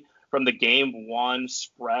discrepancy from the game one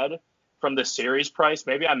spread from the series price.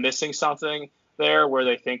 Maybe I'm missing something there where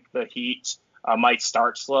they think the Heat might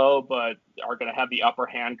start slow, but are going to have the upper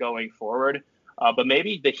hand going forward. But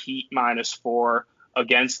maybe the Heat minus 4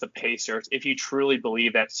 against the Pacers if you truly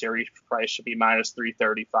believe that series price should be minus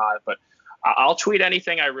 335. But I'll tweet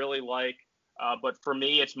anything I really like. But for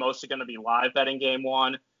me, it's mostly going to be live betting game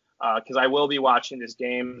one because I will be watching these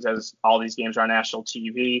games as all these games are on national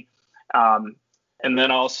TV. And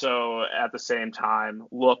then also at the same time,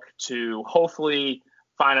 look to hopefully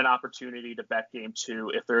find an opportunity to bet game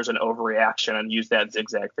two if there's an overreaction and use that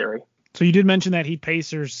zigzag theory. So you did mention that Heat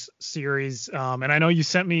Pacers series, and I know you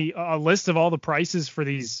sent me a list of all the prices for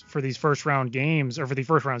these first round games or for the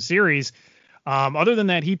first round series. Other than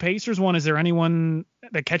that Heat Pacers one, is there anyone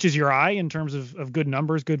that catches your eye in terms of good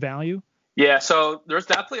numbers, good value? Yeah, so there's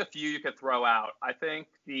definitely a few you could throw out. I think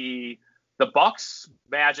the Bucks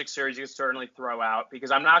Magic series you can certainly throw out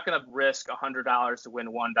because I'm not going to risk $100 to win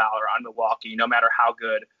 $1 on Milwaukee, no matter how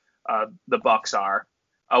good the Bucks are.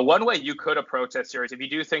 One way you could approach that series, if you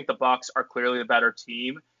do think the Bucks are clearly the better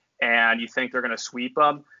team and you think they're going to sweep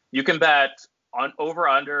them, you can bet on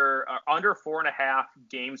under 4.5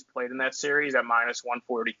 games played in that series at minus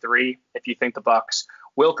 143 if you think the Bucks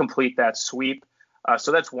will complete that sweep.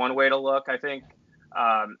 So that's one way to look. I think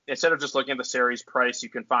instead of just looking at the series price, you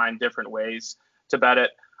can find different ways to bet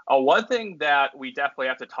it. One thing that we definitely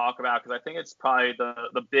have to talk about, because I think it's probably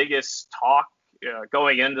the biggest talk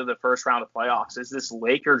going into the first round of playoffs, is this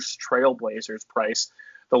Lakers Trailblazers price.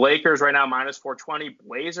 The Lakers right now minus 420,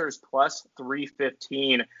 Blazers plus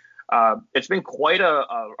 315. It's been quite a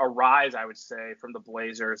rise, I would say, from the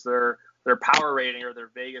Blazers. Their power rating or their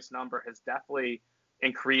Vegas number has definitely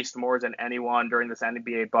increased more than anyone during this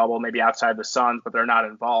NBA bubble, maybe outside the Suns, but they're not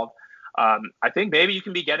involved. I think maybe you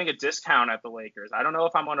can be getting a discount at the Lakers. I don't know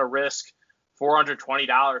if I'm going to risk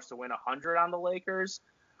 $420 to win 100 on the Lakers,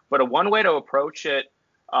 but one way to approach it,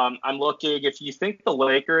 I'm looking, if you think the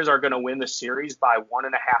Lakers are going to win the series by 1.5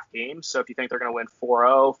 games, so if you think they're going to win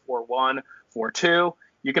 4-0, 4-1, 4-2,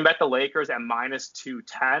 you can bet the Lakers at minus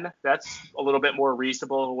 210. That's a little bit more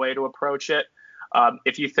reasonable way to approach it.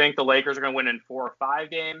 If you think the Lakers are going to win in 4 or 5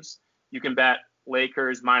 games, you can bet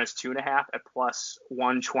Lakers minus 2.5 at plus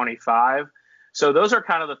 125. So those are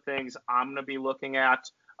kind of the things I'm going to be looking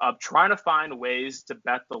at. Trying to find ways to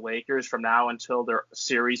bet the Lakers from now until their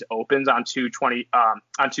series opens on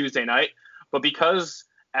Tuesday night. But because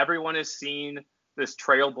everyone has seen this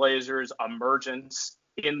Trailblazers emergence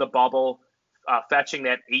in the bubble, fetching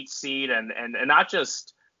that 8 seed and not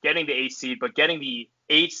just getting the 8 seed, but getting the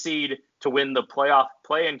 8 seed to win the playoff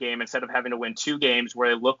play-in game instead of having to win 2 games where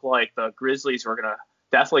they look like the Grizzlies were going to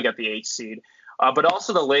definitely get the 8 seed. But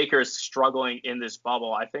also the Lakers struggling in this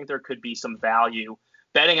bubble. I think there could be some value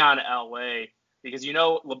betting on LA because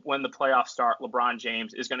when the playoffs start, LeBron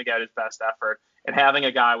James is going to get his best effort. And having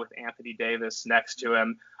a guy with Anthony Davis next to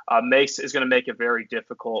him is going to make it very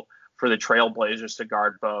difficult for the Trailblazers to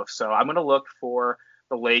guard both. So I'm going to look for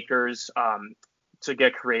the Lakers to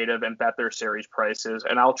get creative and bet their series prices,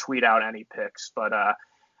 and I'll tweet out any picks. But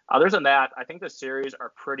other than that, I think the series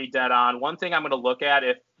are pretty dead on. One thing I'm going to look at,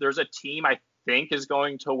 if there's a team I think is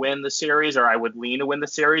going to win the series, or I would lean to win the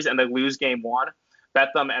series, and they lose game one, bet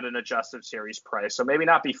them at an adjusted series price. So maybe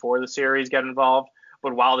not before the series get involved,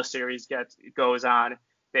 but while the series goes on,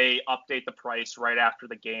 they update the price right after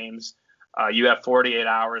the games. You have 48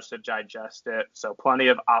 hours to digest it, so plenty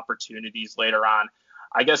of opportunities later on.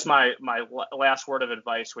 I guess my last word of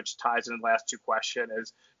advice, which ties in the last 2 questions,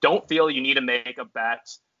 is don't feel you need to make a bet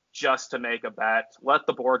just to make a bet. Let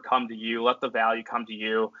the board come to you. Let the value come to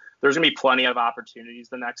you. There's going to be plenty of opportunities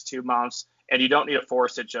the next 2 months, and you don't need to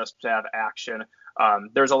force it just to have action.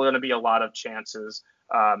 There's going to be a lot of chances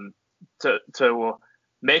to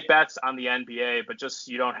make bets on the NBA, but just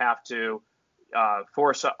you don't have to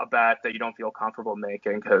force a bet that you don't feel comfortable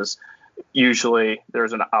making, because usually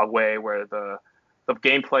there's a way where the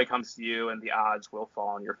gameplay comes to you and the odds will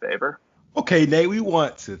fall in your favor. Okay, Nate, we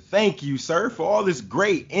want to thank you, sir, for all this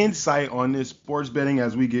great insight on this sports betting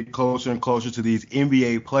as we get closer and closer to these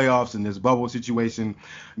NBA playoffs and this bubble situation.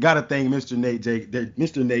 Got to thank Mr.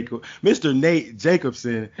 Nate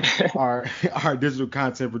Jacobson, our digital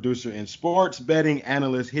content producer and sports betting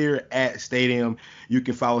analyst here at Stadium. You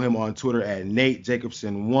can follow him on Twitter at Nate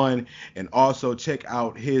Jacobson1, and also check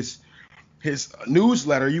out his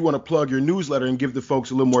newsletter. You want to plug your newsletter and give the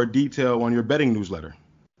folks a little more detail on your betting newsletter?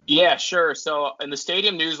 Yeah, sure. So in the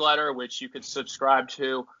Stadium newsletter, which you could subscribe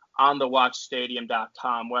to on the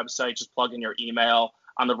watchstadium.com website, just plug in your email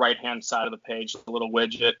on the right-hand side of the page, the little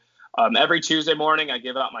widget. Every Tuesday morning, I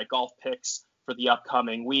give out my golf picks for the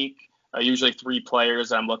upcoming week, usually 3 players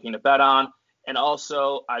that I'm looking to bet on. And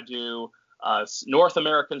also I do North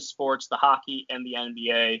American sports, the hockey and the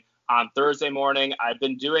NBA on Thursday morning. I've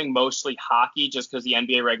been doing mostly hockey just because the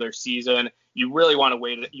NBA regular season, you really want to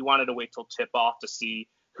wait. You wanted to wait till tip off to see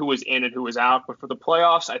who was in and who was out. But for the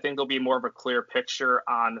playoffs, I think there'll be more of a clear picture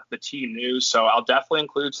on the team news. So I'll definitely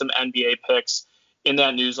include some NBA picks in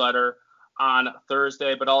that newsletter on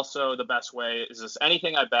Thursday. But also the best way is this: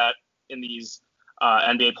 anything I bet in these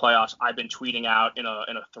NBA playoffs, I've been tweeting out in a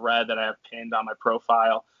thread that I have pinned on my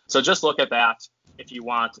profile. So just look at that if you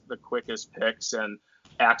want the quickest picks and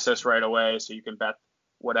access right away, so you can bet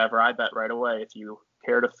whatever I bet right away if you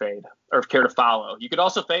care to fade or care to follow. You could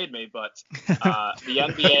also fade me, but the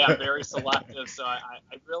NBA, I'm very selective. So I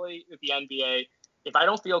really, with the NBA, if I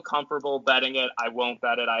don't feel comfortable betting it, I won't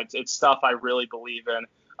bet it. It's stuff I really believe in.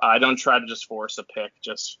 I don't try to just force a pick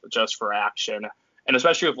just for action. And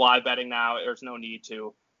especially with live betting now, there's no need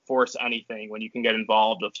to force anything when you can get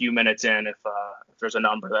involved a few minutes in if there's a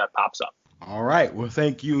number that pops up. All right. Well,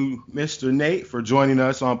 thank you, Mr. Nate, for joining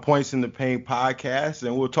us on Points in the Paint podcast,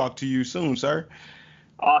 and we'll talk to you soon, sir.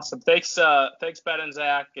 Awesome. Thanks, Ben and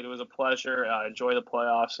Zach. It was a pleasure. Enjoy the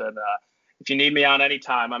playoffs, and if you need me on any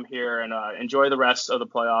time, I'm here. And enjoy the rest of the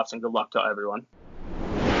playoffs, and good luck to everyone.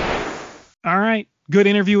 All right. Good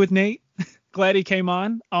interview with Nate. Glad he came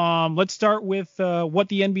on. Let's start with what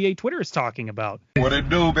the NBA Twitter is talking about. What it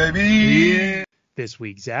do, baby? Yeah. This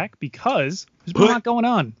week, Zach, because there's been a lot going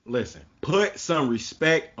on. Listen, put some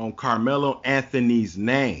respect on Carmelo Anthony's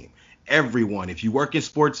name. Everyone, if you work in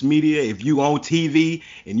sports media, if you own TV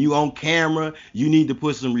and you own camera, you need to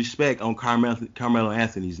put some respect on Carmelo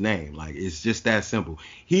Anthony's name. Like, it's just that simple.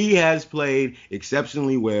 He has played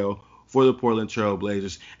exceptionally well for the Portland Trail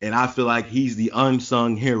Blazers, and I feel like he's the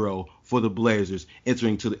unsung hero for the Blazers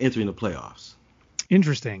entering the playoffs.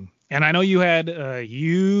 Interesting. And I know you had a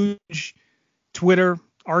huge Twitter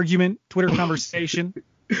conversation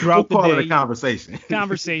throughout the day. We'll call it a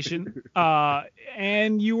conversation.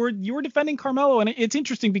 And you were defending Carmelo, and it's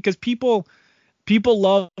interesting because people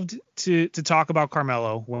loved to talk about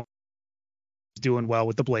Carmelo when he was doing well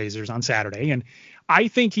with the Blazers on Saturday, and I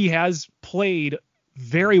think he has played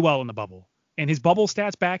very well in the bubble, and his bubble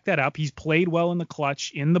stats back that up. He's played well in the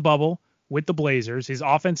clutch in the bubble with the Blazers. His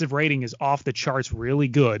offensive rating is off the charts, really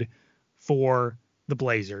good for the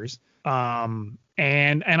Blazers. And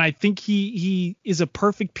I think he is a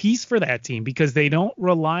perfect piece for that team because they don't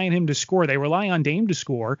rely on him to score. They rely on Dame to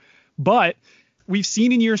score, but we've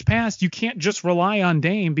seen in years past, you can't just rely on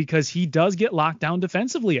Dame because he does get locked down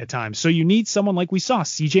defensively at times. So you need someone like we saw,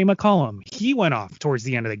 CJ McCollum. He went off towards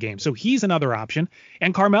the end of the game. So he's another option.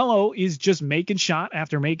 And Carmelo is just making shot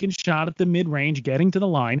after making shot at the mid-range, getting to the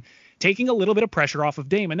line, taking a little bit of pressure off of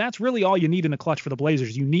Dame. And that's really all you need in the clutch for the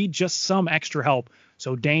Blazers. You need just some extra help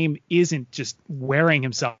so Dame isn't just wearing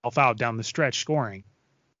himself out down the stretch scoring.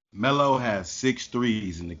 Melo has 6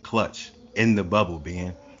 threes in the clutch in the bubble,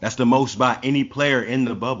 Ben. That's the most by any player in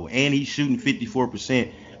the bubble. And he's shooting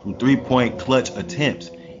 54% from three-point clutch attempts.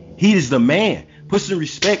 He is the man. Put some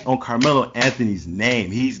respect on Carmelo Anthony's name.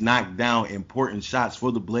 He's knocked down important shots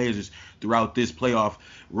for the Blazers throughout this playoff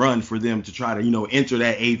run for them to try to, enter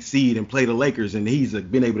that 8th seed and play the Lakers. And he's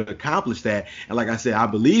been able to accomplish that. And like I said, I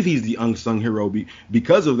believe he's the unsung hero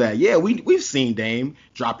because of that. Yeah, we've seen Dame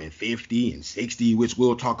dropping 50 and 60, which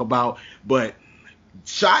we'll talk about. But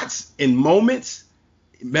shots in moments,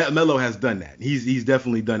 Melo has done that. He's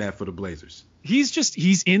definitely done that for the Blazers.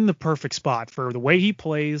 He's in the perfect spot for the way he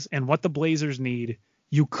plays and what the Blazers need.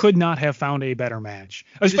 You could not have found a better match,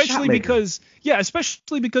 especially because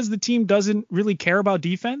the team doesn't really care about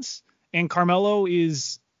defense. And Carmelo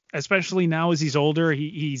is, especially now as he's older,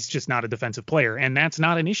 he's just not a defensive player. And that's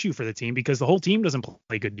not an issue for the team because the whole team doesn't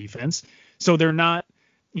play good defense. So they're not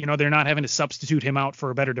having to substitute him out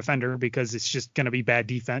for a better defender because it's just going to be bad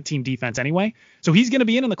team defense anyway. So he's going to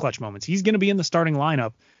be in the clutch moments. He's going to be in the starting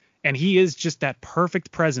lineup. And he is just that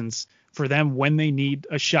perfect presence for them when they need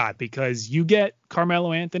a shot, because you get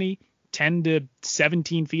Carmelo Anthony 10 to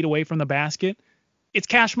 17 feet away from the basket. It's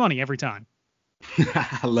cash money every time.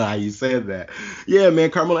 I love how you said that. Yeah,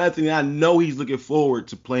 man, Carmelo Anthony, I know he's looking forward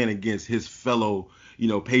to playing against his fellow,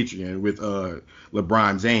 Patreon with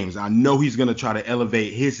LeBron James. I know he's going to try to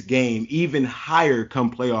elevate his game even higher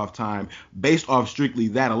come playoff time based off strictly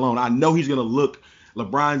that alone. I know he's going to look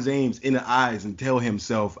LeBron James in the eyes and tell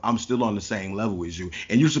himself, I'm still on the same level as you.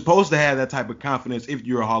 And you're supposed to have that type of confidence if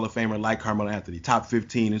you're a Hall of Famer like Carmelo Anthony, top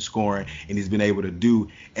 15 in scoring, and he's been able to do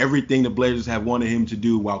everything the Blazers have wanted him to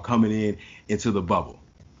do while coming into the bubble.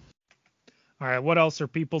 All right, what else are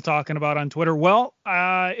people talking about on Twitter? Well,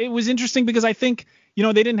 it was interesting because I think,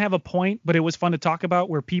 they didn't have a point, but it was fun to talk about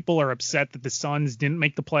where people are upset that the Suns didn't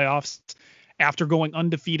make the playoffs after going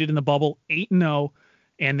undefeated in the bubble, 8-0.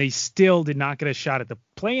 and they still did not get a shot at the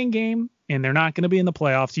play-in game, and they're not going to be in the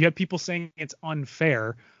playoffs. You have people saying it's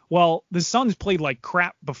unfair. Well, the Suns played like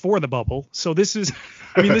crap before the bubble, so this is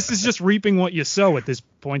just reaping what you sow at this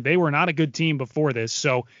point. They were not a good team before this,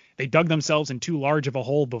 so they dug themselves in too large of a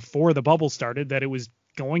hole before the bubble started that it was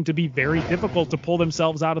going to be very difficult to pull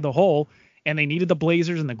themselves out of the hole, and they needed the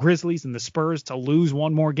Blazers and the Grizzlies and the Spurs to lose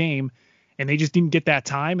one more game, and they just didn't get that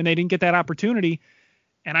time, and they didn't get that opportunity.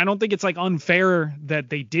 And I don't think it's like unfair that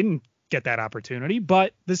they didn't get that opportunity,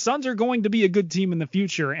 but the Suns are going to be a good team in the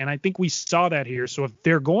future, and I think we saw that here. So if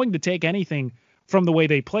they're going to take anything from the way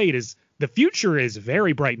they played, is the future is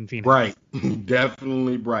very bright in Phoenix. Right.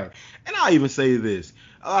 Definitely bright. And I'll even say this.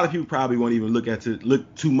 A lot of people probably won't even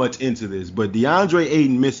look too much into this, but DeAndre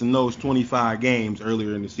Ayton missing those 25 games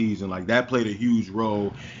earlier in the season, like that played a huge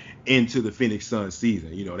role into the Phoenix Suns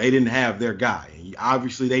season. You know, they didn't have their guy.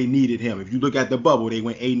 Obviously, they needed him. If you look at the bubble, they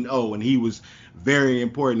went 8-0, and he was very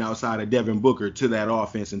important outside of Devin Booker to that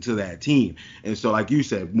offense and to that team. And so, like you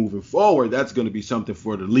said, moving forward, that's going to be something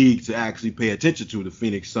for the league to actually pay attention to, the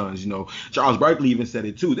Phoenix Suns. You know, Charles Barkley even said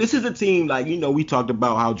it too. This is a team, like, you know, we talked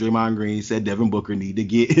about how Draymond Green said Devin Booker need to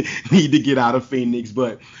get out of Phoenix.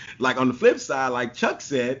 But like on the flip side, like Chuck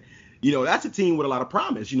said, you know, that's a team with a lot of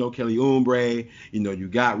promise. You know, Kelly Oubre, you know, you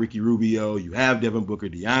got Ricky Rubio, you have Devin Booker,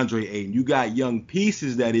 DeAndre Ayton. You got young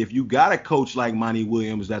pieces that if you got a coach like Monty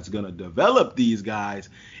Williams that's going to develop these guys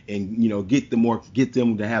and, you know, get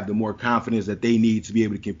them to have the more confidence that they need to be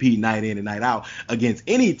able to compete night in and night out against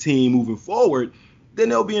any team moving forward, then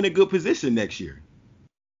they'll be in a good position next year.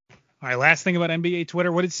 All right, last thing about NBA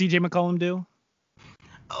Twitter. What did CJ McCollum do?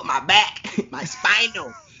 Oh, my back, my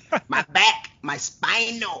spinal, my back, my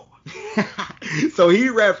spinal. So he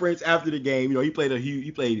referenced after the game, you know, he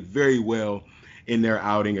played very well in their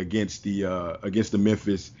outing against the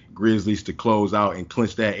Memphis Grizzlies to close out and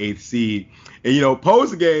clinch that 8th seed. And, you know,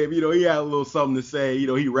 post game, you know, he had a little something to say. You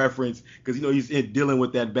know, he referenced, because, you know, he's dealing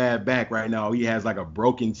with that bad back right now. He has like a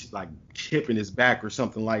broken chip in his back or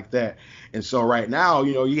something like that. And so right now,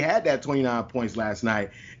 you know, he had that 29 points last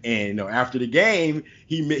night. And, you know, after the game,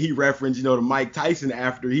 he referenced, you know, to Mike Tyson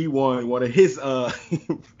after he won one of his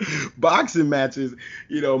boxing matches.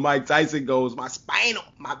 You know, Mike Tyson goes, my spinal,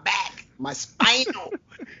 my back, my spinal.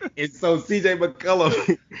 And so CJ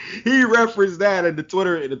McCollum, he referenced that, and the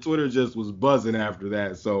Twitter just was buzzing after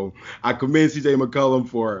that. So I commend CJ McCollum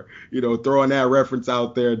for, you know, throwing that reference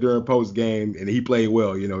out there during post game, and he played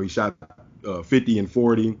well. You know, he shot 50 and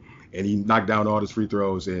 40, and he knocked down all his free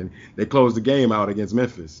throws, and they closed the game out against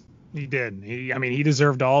Memphis. He did. He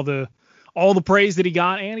deserved all the praise that he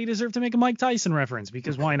got, and he deserved to make a Mike Tyson reference,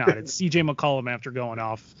 because why not? It's CJ McCollum after going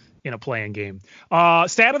off in a play-in game.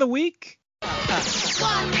 Stat of the week. 1,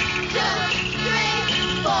 2, 3,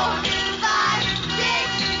 4, 5, 6,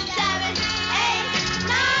 7, 8,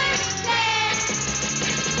 9,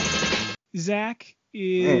 10. Zach,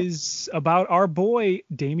 is about our boy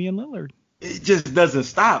Damian Lillard. It just doesn't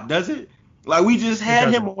stop, does it? Like, we just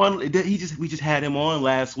had him on. We just had him on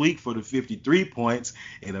last week for the 53 points.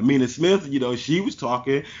 And Amina Smith, you know, she was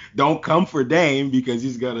talking, don't come for Dame because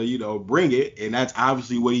he's gonna, you know, bring it. And that's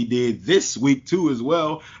obviously what he did this week too, as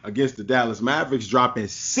well, against the Dallas Mavericks, dropping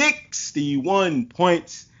 61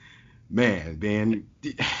 points. Man,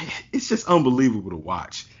 it's just unbelievable to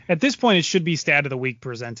watch. At this point, it should be Stat of the Week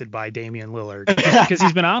presented by Damian Lillard because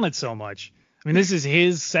he's been on it so much. I mean, this is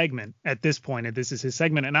his segment at this point, and this is his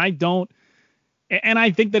segment. And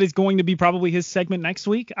I think that it's going to be probably his segment next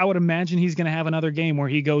week. I would imagine he's going to have another game where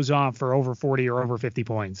he goes off for over 40 or over 50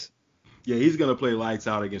 points. Yeah, he's going to play lights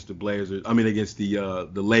out against against the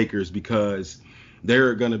Lakers, because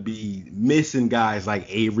they're going to be missing guys like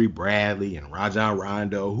Avery Bradley and Rajon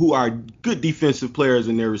Rondo, who are good defensive players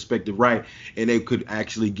in their respective right, and they could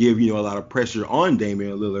actually give, you know, a lot of pressure on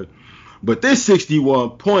Damian Lillard. But this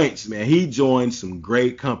 61 points, man, he joined some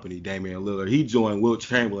great company, Damian Lillard. He joined Wilt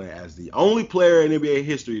Chamberlain as the only player in NBA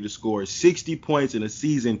history to score 60 points in a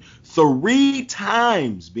season 3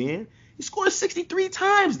 times, Ben. He scored 63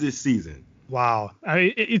 times this season. Wow.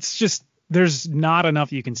 It's just, there's not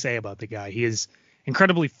enough you can say about the guy. He is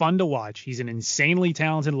incredibly fun to watch. He's an insanely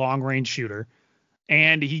talented long-range shooter,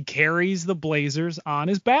 and he carries the Blazers on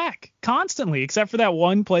his back constantly, except for that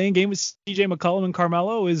one playing game with CJ McCollum and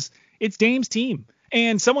Carmelo. It's Dame's team.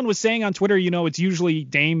 And someone was saying on Twitter, you know, it's usually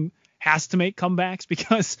Dame has to make comebacks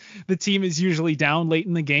because the team is usually down late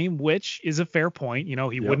in the game, which is a fair point. You know,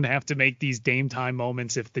 he wouldn't have to make these Dame time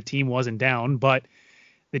moments if the team wasn't down, but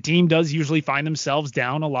the team does usually find themselves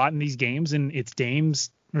down a lot in these games, and it's Dame's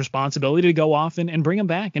responsibility to go off and bring them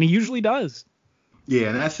back, and he usually does. Yeah,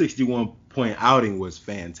 and that 61-point outing was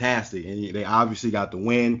fantastic, and they obviously got the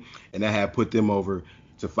win, and that had put them over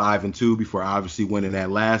to 5-2 before obviously winning that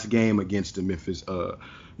last game against the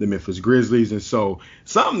Memphis Grizzlies. And so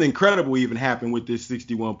something incredible even happened with this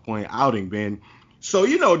 61-point outing, Ben. So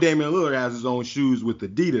Damian Lillard has his own shoes with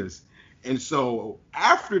Adidas. And so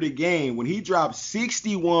after the game, when he dropped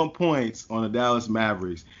 61 points on the Dallas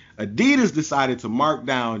Mavericks, Adidas decided to mark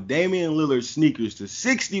down Damian Lillard's sneakers to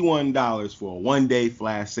 $61 for a one-day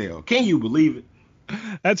flash sale. Can you believe it?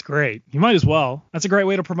 That's great. You might as well. That's a great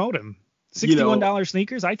way to promote him. $61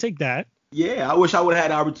 sneakers, I take that. Yeah, I wish I would have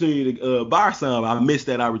had the opportunity to buy some. I missed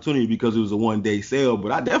that opportunity because it was a one-day sale,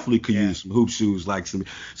 but I definitely could use some hoop shoes, like some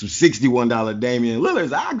 $61 Damian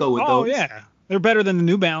Lillards. I'll go with those. Oh, yeah. They're better than the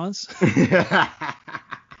New Balance.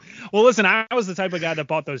 Well, listen, I was the type of guy that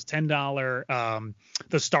bought those $10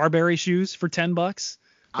 the Starberry shoes for $10.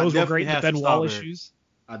 Those were great. The Ben Wallace shoes.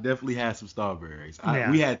 I definitely had some Starberries.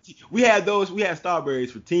 Yeah. We had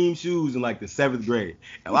Starberries for team shoes in like the 7th grade.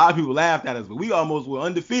 A lot of people laughed at us, but we almost were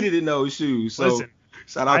undefeated in those shoes. So listen,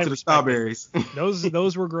 shout out to the Starberries.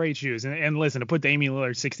 those were great shoes. And listen, to put Damian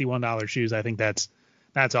Lillard $61 shoes, I think that's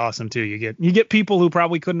awesome too. You get people who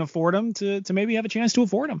probably couldn't afford them to maybe have a chance to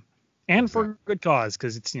afford them, and for good cause,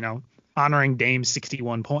 because it's honoring Dame's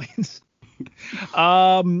 61 points.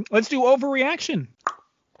 Let's do overreaction.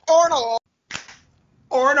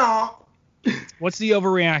 Or not. What's the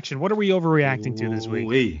overreaction? What are we overreacting to this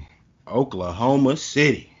week? Oklahoma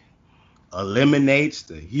City eliminates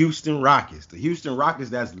the Houston Rockets. The Houston Rockets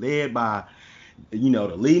that's led by, the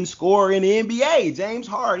leading scorer in the NBA, James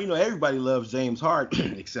Harden. Everybody loves James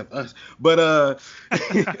Harden except us. But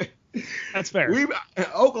that's fair.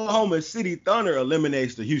 Oklahoma City Thunder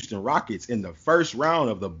eliminates the Houston Rockets in the first round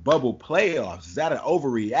of the bubble playoffs. Is that an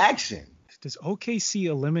overreaction? Does OKC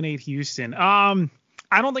eliminate Houston?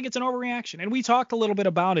 I don't think it's an overreaction. And we talked a little bit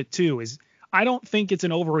about it too, I don't think it's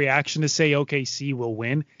an overreaction to say OKC will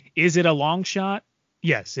win. Is it a long shot?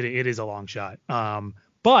 Yes, it is a long shot.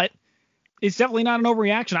 But it's definitely not an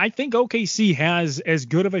overreaction. I think OKC has as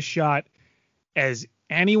good of a shot as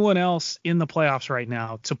anyone else in the playoffs right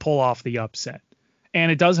now to pull off the upset.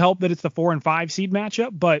 And it does help that it's the 4 and 5 seed matchup,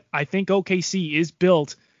 but I think OKC is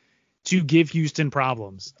built to give Houston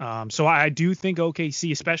problems. So I do think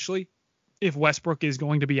OKC, especially if Westbrook is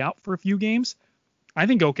going to be out for a few games, I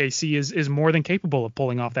think OKC is more than capable of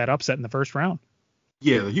pulling off that upset in the first round.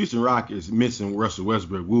 Yeah, the Houston Rockets missing Russell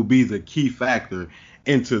Westbrook will be the key factor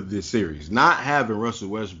into this series. Not having Russell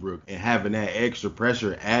Westbrook and having that extra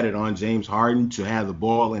pressure added on James Harden to have the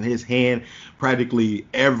ball in his hand practically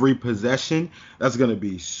every possession, that's going to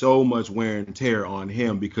be so much wear and tear on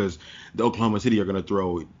him, because the Oklahoma City are going to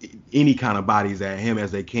throw any kind of bodies at him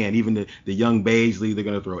as they can. Even the young Baisley, they're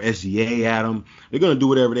going to throw SGA at him. They're going to do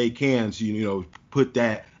whatever they can to, put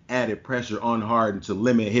that added pressure on Harden to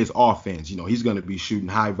limit his offense. He's going to be shooting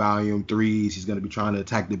high volume threes. He's going to be trying to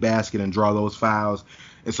attack the basket and draw those fouls.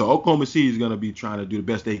 And so Oklahoma City is going to be trying to do the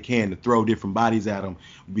best they can to throw different bodies at him,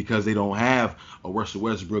 because they don't have a Russell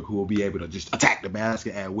Westbrook who will be able to just attack the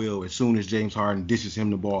basket at will as soon as James Harden dishes him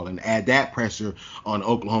the ball, and add that pressure on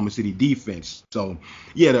Oklahoma City defense. So,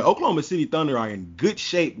 yeah, the Oklahoma City Thunder are in good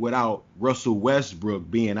shape without Russell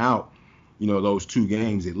Westbrook being out, those 2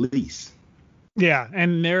 games at least. Yeah,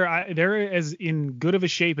 and they're as in good of a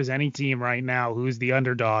shape as any team right now who's the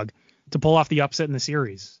underdog to pull off the upset in the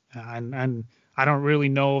series. And I don't really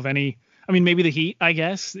know of any. I mean, maybe the Heat, I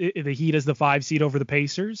guess. The Heat is the 5 seed over the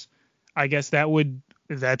Pacers. I guess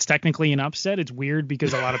that's technically an upset. It's weird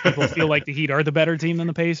because a lot of people feel like the Heat are the better team than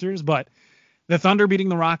the Pacers, but the Thunder beating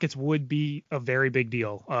the Rockets would be a very big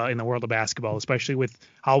deal in the world of basketball, especially with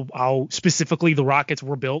how specifically the Rockets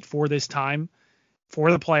were built for this time, for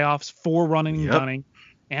the playoffs, for running and gunning,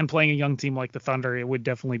 and playing a young team like the Thunder. It would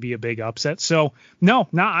definitely be a big upset. So no,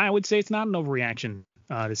 I would say it's not an overreaction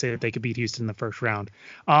to say that they could beat Houston in the first round.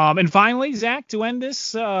 And finally, Zach, to end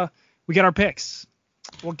this, we got our picks.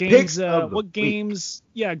 What games? Picks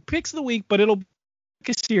of the week, but it'll be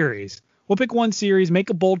a series. We'll pick one series, make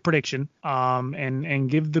a bold prediction, and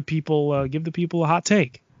give the people a hot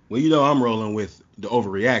take. Well, I'm rolling with the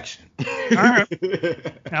overreaction. All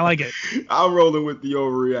right. I like it. I'm rolling with the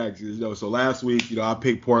overreaction. So last week, I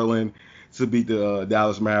picked Portland to beat the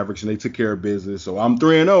Dallas Mavericks, and they took care of business. So I'm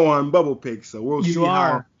 3-0 on bubble picks. So we'll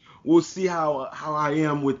see how I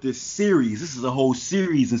am with this series. This is a whole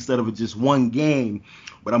series instead of just one game.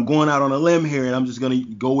 But I'm going out on a limb here, and I'm just going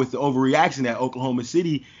to go with the overreaction that Oklahoma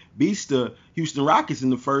City beats the Houston Rockets in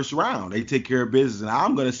the first round. They take care of business, and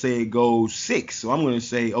I'm going to say it goes 6. So I'm going to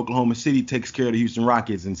say Oklahoma City takes care of the Houston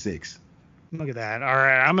Rockets in 6. Look at that. All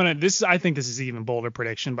right, I think this is an even bolder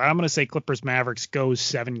prediction, but I'm going to say Clippers Mavericks goes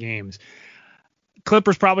 7 games.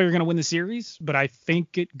 Clippers probably are going to win the series, but I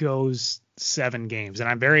think it goes 7 games. And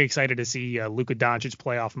I'm very excited to see Luka Doncic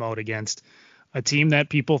playoff mode against a team that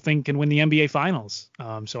people think can win the NBA Finals.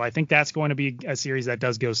 So I think that's going to be a series that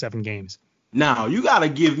does go 7 games. Now, you got to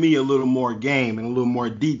give me a little more game and a little more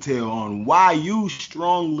detail on why you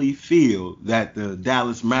strongly feel that the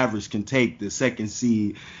Dallas Mavericks can take the second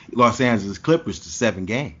seed Los Angeles Clippers to 7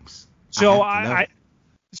 games. So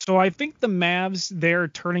I think the Mavs, they're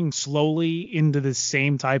turning slowly into the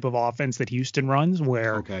same type of offense that Houston runs,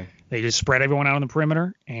 where they just spread everyone out on the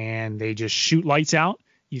perimeter and they just shoot lights out.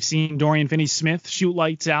 You've seen Dorian Finney-Smith shoot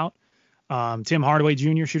lights out. Tim Hardaway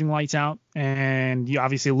Jr. shooting lights out. And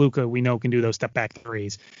obviously Luka, we know, can do those step-back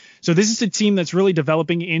threes. So this is a team that's really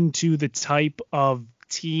developing into the type of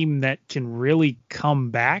team that can really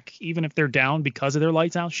come back, even if they're down because of their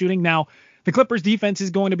lights-out shooting. Now, the Clippers defense is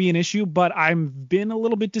going to be an issue, but I've been a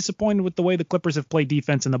little bit disappointed with the way the Clippers have played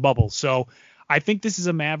defense in the bubble. So I think this is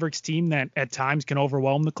a Mavericks team that at times can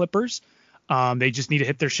overwhelm the Clippers. They just need to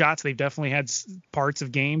hit their shots. They've definitely had parts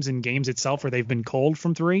of games and games itself where they've been cold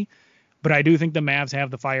from 3. But I do think the Mavs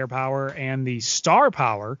have the firepower and the star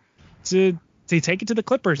power to take it to the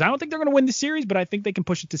Clippers. I don't think they're going to win the series, but I think they can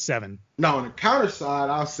push it to 7. Now, on the counter side,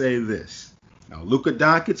 I'll say this. Now, Luka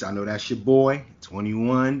Doncic, I know that's your boy,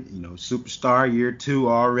 21, superstar, year 2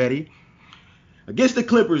 already. Against the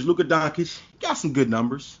Clippers, Luka Doncic got some good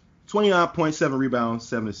numbers. 29.7 rebounds,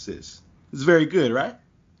 7 assists. It's very good, right?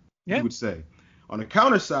 Yeah. You would say. On the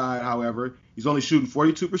counter side, however, he's only shooting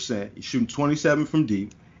 42%. He's shooting 27 from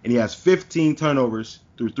deep, and he has 15 turnovers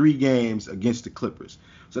through 3 games against the Clippers.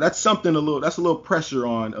 So that's a little pressure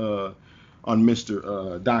on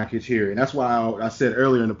Mr. Doncic here, and that's why I said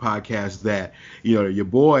earlier in the podcast that your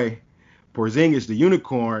boy Porzingis, the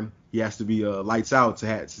unicorn, he has to be lights out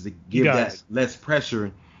to give that less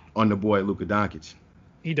pressure on the boy Luka Doncic.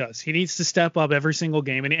 He does. He needs to step up every single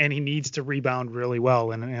game, and he needs to rebound really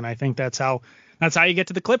well. And I think that's how you get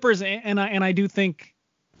to the Clippers. And I think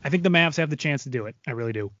the Mavs have the chance to do it. I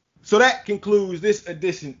really do. So that concludes this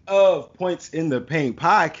edition of Points in the Paint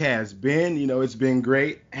podcast, Ben. It's been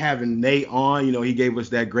great having Nate on. He gave us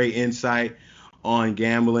that great insight on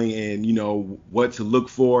gambling and, what to look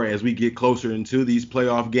for as we get closer into these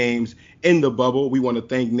playoff games in the bubble. We want to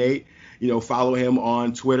thank Nate. Follow him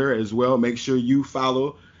on Twitter as well. Make sure you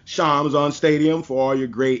follow Shams on Stadium for all your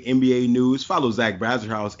great NBA news. Follow Zach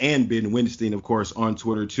Brazerhouse and Ben Winstein, of course, on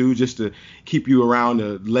Twitter too, just to keep you around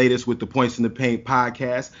the latest with the Points in the Paint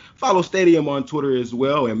podcast. Follow Stadium on Twitter as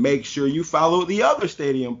well, and make sure you follow the other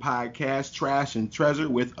Stadium podcast, Trash and Treasure,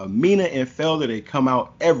 with Amina and Felder. They come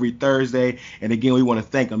out every Thursday. And again, we want to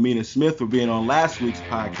thank Amina Smith for being on last week's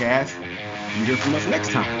podcast. You hear from us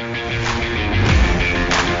next time.